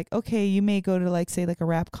 is like, okay, you may go to like, say, like a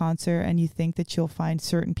rap concert and you think that you'll find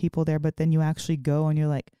certain people there, but then you actually go and you're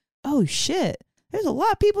like, oh shit, there's a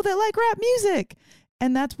lot of people that like rap music.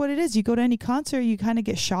 And that's what it is. You go to any concert, you kind of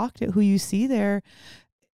get shocked at who you see there.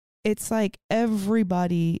 It's like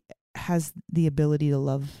everybody has the ability to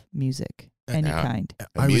love music, any kind.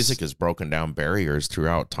 And music has broken down barriers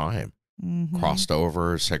throughout time. crossed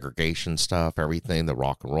over, segregation stuff, everything, the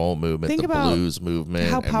rock and roll movement, Think the about blues movement.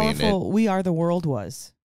 how powerful We Are the World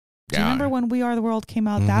was. Do you remember when We Are the World came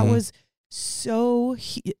out? That was so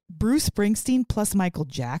Bruce Springsteen plus Michael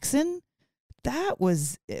Jackson. That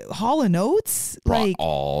was Hall & Oates. Brought like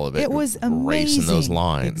all of it. It was amazing. Racing those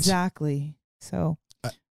lines. Exactly. So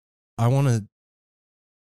I want to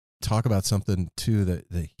talk about something too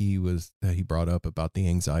that he brought up about the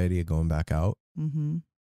anxiety of going back out. Mm-hmm.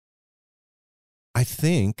 I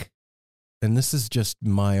think, and this is just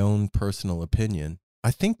my own personal opinion,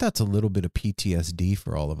 I think that's a little bit of PTSD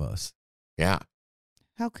for all of us. Yeah.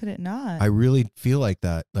 How could it not? I really feel like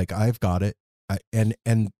that. Like I've got it. And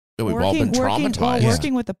we've all been traumatized.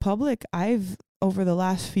 Working with the public, over the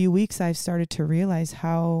last few weeks, I've started to realize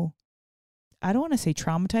how, I don't want to say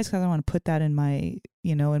traumatized because I don't want to put that in my,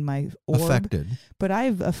 in my orb. Affected. But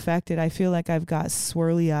I've affected. I feel like I've got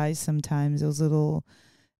swirly eyes sometimes. Those little,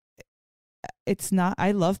 it's not,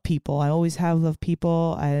 I love people. I always have loved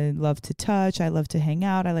people. I love to touch. I love to hang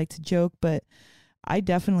out. I like to joke. But I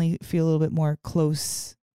definitely feel a little bit more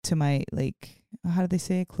close to my, like, how do they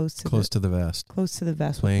say it? Close to the vest. Close to the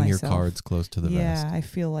vest. Playing with your myself. cards close to the vest. Yeah, I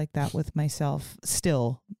feel like that with myself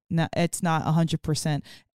still. It's not 100%.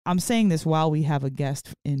 I'm saying this while we have a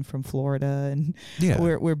guest in from Florida and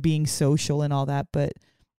we're being social and all that, but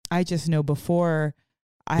I just know before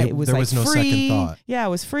it was there like was no free. second thought. Yeah, it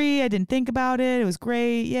was free. I didn't think about it. It was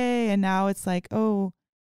great. Yay. And now it's like,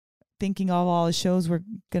 thinking of all the shows we're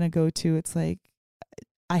going to go to, it's like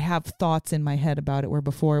I have thoughts in my head about it where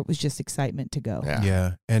before it was just excitement to go.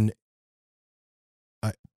 Yeah. And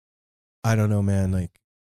I don't know, man, like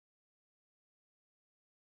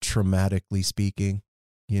traumatically speaking,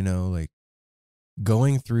 like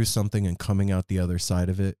going through something and coming out the other side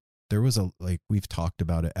of it, there was we've talked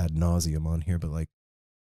about it ad nauseum on here, but like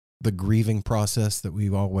the grieving process that we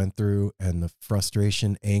all went through and the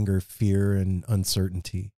frustration, anger, fear, and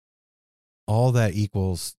uncertainty, all that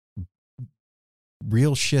equals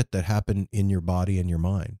real shit that happened in your body and your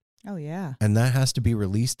mind. Oh, yeah. And that has to be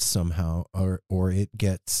released somehow or it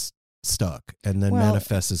gets stuck and then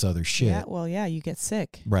manifests as other shit. Yeah, you get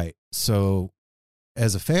sick. Right. So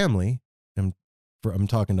as a family, I'm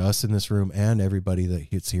talking to us in this room and everybody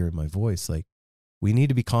that gets hearing my voice, like we need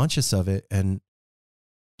to be conscious of it and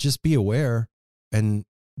just be aware and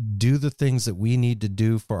do the things that we need to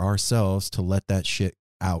do for ourselves to let that shit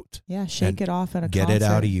out. Yeah, shake it off at a get concert. it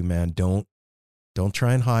out of you, man. Don't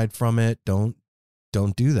try and hide from it. Don't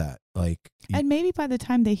do that. Like, and maybe by the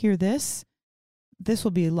time they hear this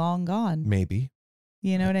will be long gone. Maybe.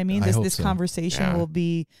 You know what I mean? I hope This so. conversation will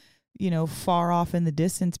be, far off in the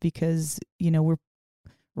distance because, we're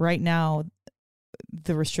right now,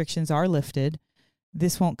 the restrictions are lifted.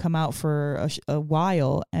 This won't come out for a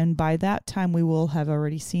while. And by that time, we will have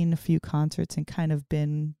already seen a few concerts and kind of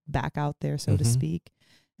been back out there, so to speak.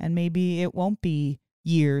 And maybe it won't be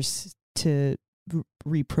years to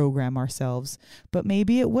reprogram ourselves, but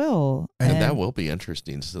maybe it will. And that will be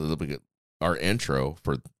interesting. So that'll be our intro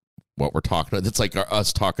for what we're talking about. It's like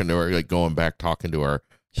us talking to our, like going back, talking to our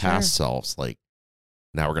past selves. Like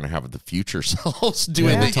now we're going to have the future selves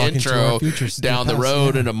doing the intro down the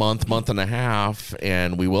road in a month and a half.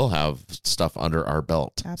 And we will have stuff under our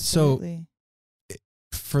belt. Absolutely. So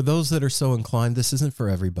for those that are so inclined, this isn't for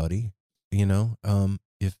everybody.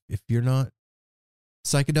 If you're not,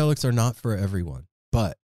 psychedelics are not for everyone,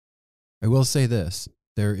 but I will say this,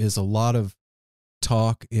 there is a lot of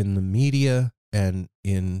talk in the media and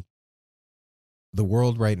in the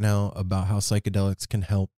world right now about how psychedelics can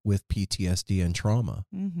help with PTSD and trauma.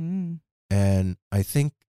 Mm-hmm. And I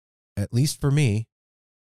think, at least for me,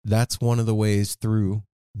 that's one of the ways through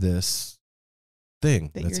this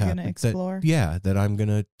thing that that's you're going happening. to explore. That I'm going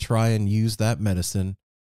to try and use that medicine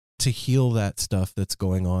to heal that stuff that's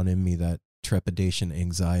going on in me, that trepidation,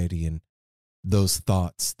 anxiety, and those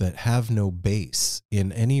thoughts that have no base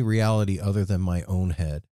in any reality other than my own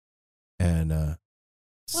head. And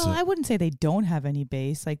I wouldn't say they don't have any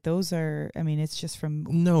base. Like those are, it's just from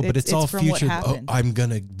but it's all from future. What happened. I'm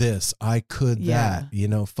gonna this. I could that.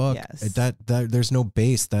 Fuck that. There's no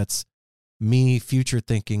base. That's me future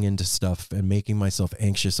thinking into stuff and making myself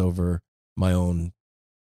anxious over my own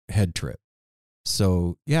head trip.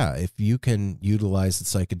 So yeah, if you can utilize the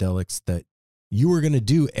psychedelics that you were going to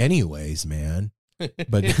do anyways, man,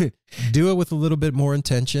 but do it with a little bit more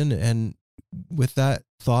intention and with that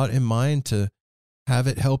thought in mind to have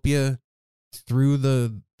it help you through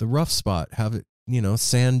the rough spot, have it,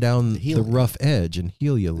 sand down the rough edge and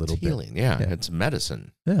heal you a little bit. Healing. Yeah. It's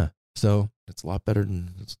medicine. Yeah. So it's a lot better than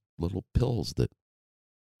little pills that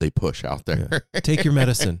they push out there. Take your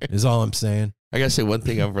medicine is all I'm saying. I gotta say one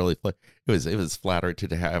thing I'm really it was flattering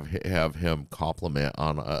to have him compliment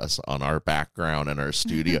on us on our background and our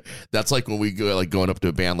studio. That's like when we go going up to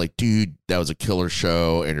a band like, dude, that was a killer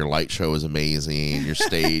show and your light show was amazing. Your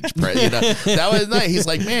stage, that was nice. He's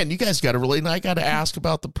like, man, you guys got to I got to ask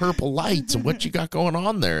about the purple lights and what you got going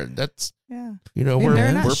on there. That's they're not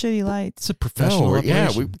shitty lights. It's a professional. We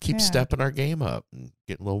keep stepping our game up and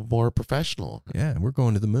getting a little more professional. Yeah, we're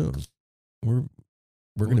going to the moon.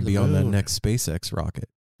 We're going to be on that next SpaceX rocket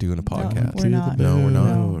doing a podcast. We're not. No, we're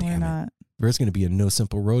not. No, we're not. There's going to be a No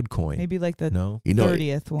Simple Road coin. Maybe like the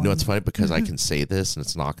 30th one. You know, it's funny because I can say this and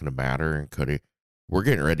it's not going to matter. And Cody, we're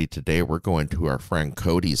getting ready today. We're going to our friend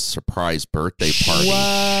Cody's surprise birthday party. What?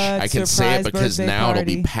 I can say it because now it'll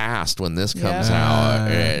be past when this comes out.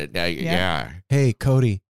 Yeah. Hey,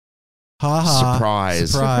 Cody. Ha ha.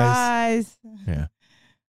 Surprise. Yeah.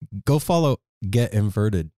 Go follow Get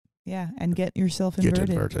Inverted. Yeah, and get yourself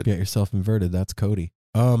inverted. Get yourself inverted. That's Cody.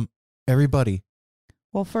 Everybody.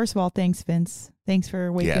 Well, first of all, thanks, Vince. Thanks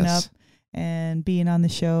for waking up and being on the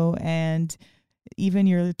show. And even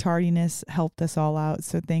your tardiness helped us all out.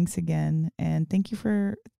 So thanks again. And thank you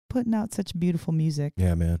for putting out such beautiful music.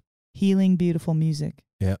 Yeah, man. Healing, beautiful music.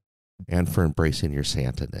 Yeah. And for embracing your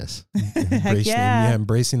Santa-ness.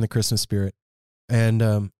 Embracing the Christmas spirit. And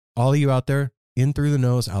all of you out there, in through the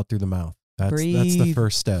nose, out through the mouth. That's the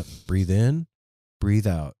first step. Breathe in, breathe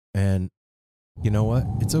out. And you know what?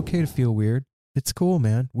 It's okay to feel weird. It's cool,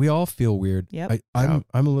 man. We all feel weird. Yep. I'm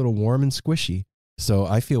a little warm and squishy, so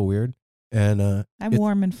I feel weird. And I'm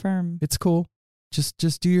warm and firm. It's cool.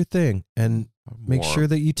 Just do your thing and make sure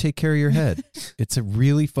that you take care of your head. It's a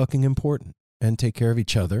really fucking important. And take care of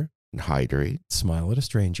each other. And hydrate. Smile at a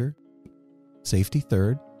stranger. Safety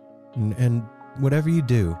third. And whatever you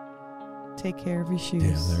do, take care of your shoes.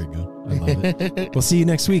 Yeah, there you go. I love it. We'll see you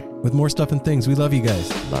next week with more stuff and things. We love you guys.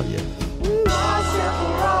 Love you.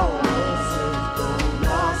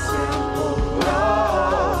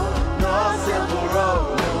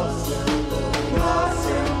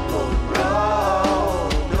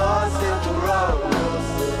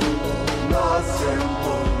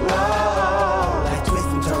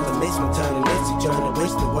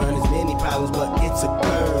 But it's a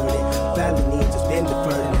burden. Family needs has been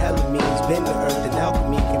deferred, and hella means been the earth, and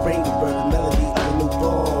alchemy can bring the birth, the melody of a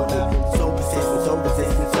newborn. So persistent, so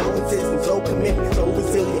resistant, so insistent, so commitment, so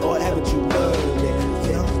resilient, or haven't you learned it?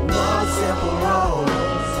 Just one simple road.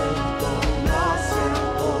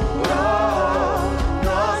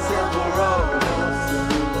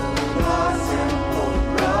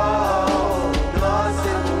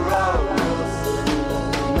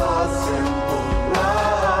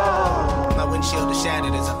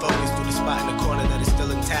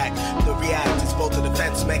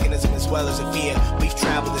 Mechanism as well as a fear. We've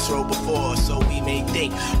traveled this road before, so we may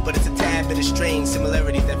think, but it's a tad bit of strange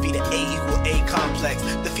similarities that feed an A equal A complex.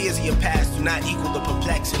 The fears of your past do not equal the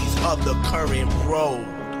perplexities of the current road.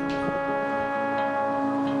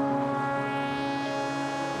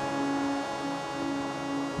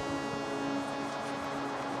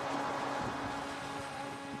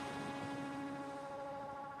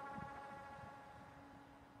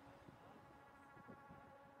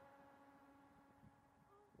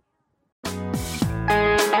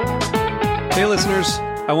 Hey listeners,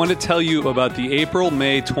 I want to tell you about the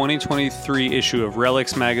April-May 2023 issue of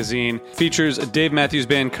Relics magazine. Features a Dave Matthews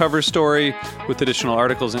Band cover story with additional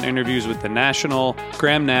articles and interviews with The National,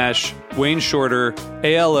 Graham Nash, Wayne Shorter,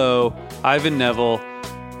 ALO, Ivan Neville,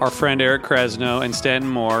 our friend Eric Krasno and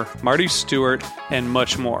Stanton Moore, Marty Stewart, and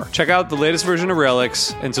much more. Check out the latest version of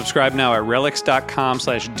Relics and subscribe now at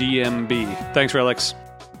relics.com/DMB. Thanks, Relics.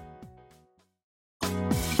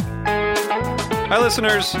 Hi,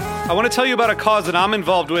 listeners. I want to tell you about a cause that I'm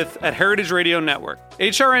involved with at Heritage Radio Network.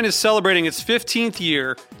 HRN is celebrating its 15th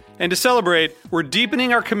year, and to celebrate, we're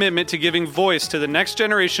deepening our commitment to giving voice to the next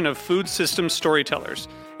generation of food systems storytellers,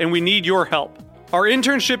 and we need your help. Our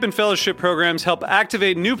internship and fellowship programs help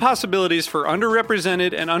activate new possibilities for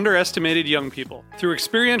underrepresented and underestimated young people through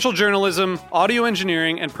experiential journalism, audio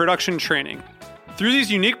engineering, and production training. Through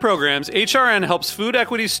these unique programs, HRN helps food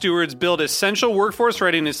equity stewards build essential workforce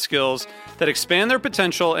readiness skills that expand their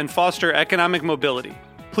potential and foster economic mobility.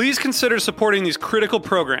 Please consider supporting these critical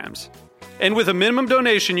programs. And with a minimum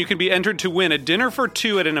donation, you can be entered to win a dinner for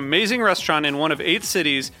two at an amazing restaurant in one of 8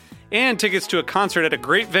 cities and tickets to a concert at a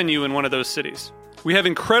great venue in one of those cities. We have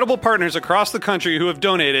incredible partners across the country who have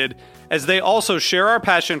donated, as they also share our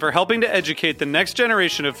passion for helping to educate the next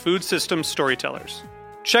generation of food systems storytellers.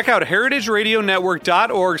 Check out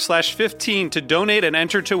heritageradionetwork.org/15 to donate and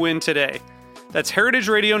enter to win today. That's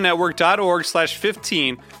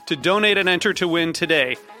heritageradionetwork.org/15 to donate and enter to win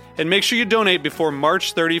today. and make sure you donate before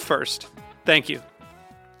March 31st. Thank you.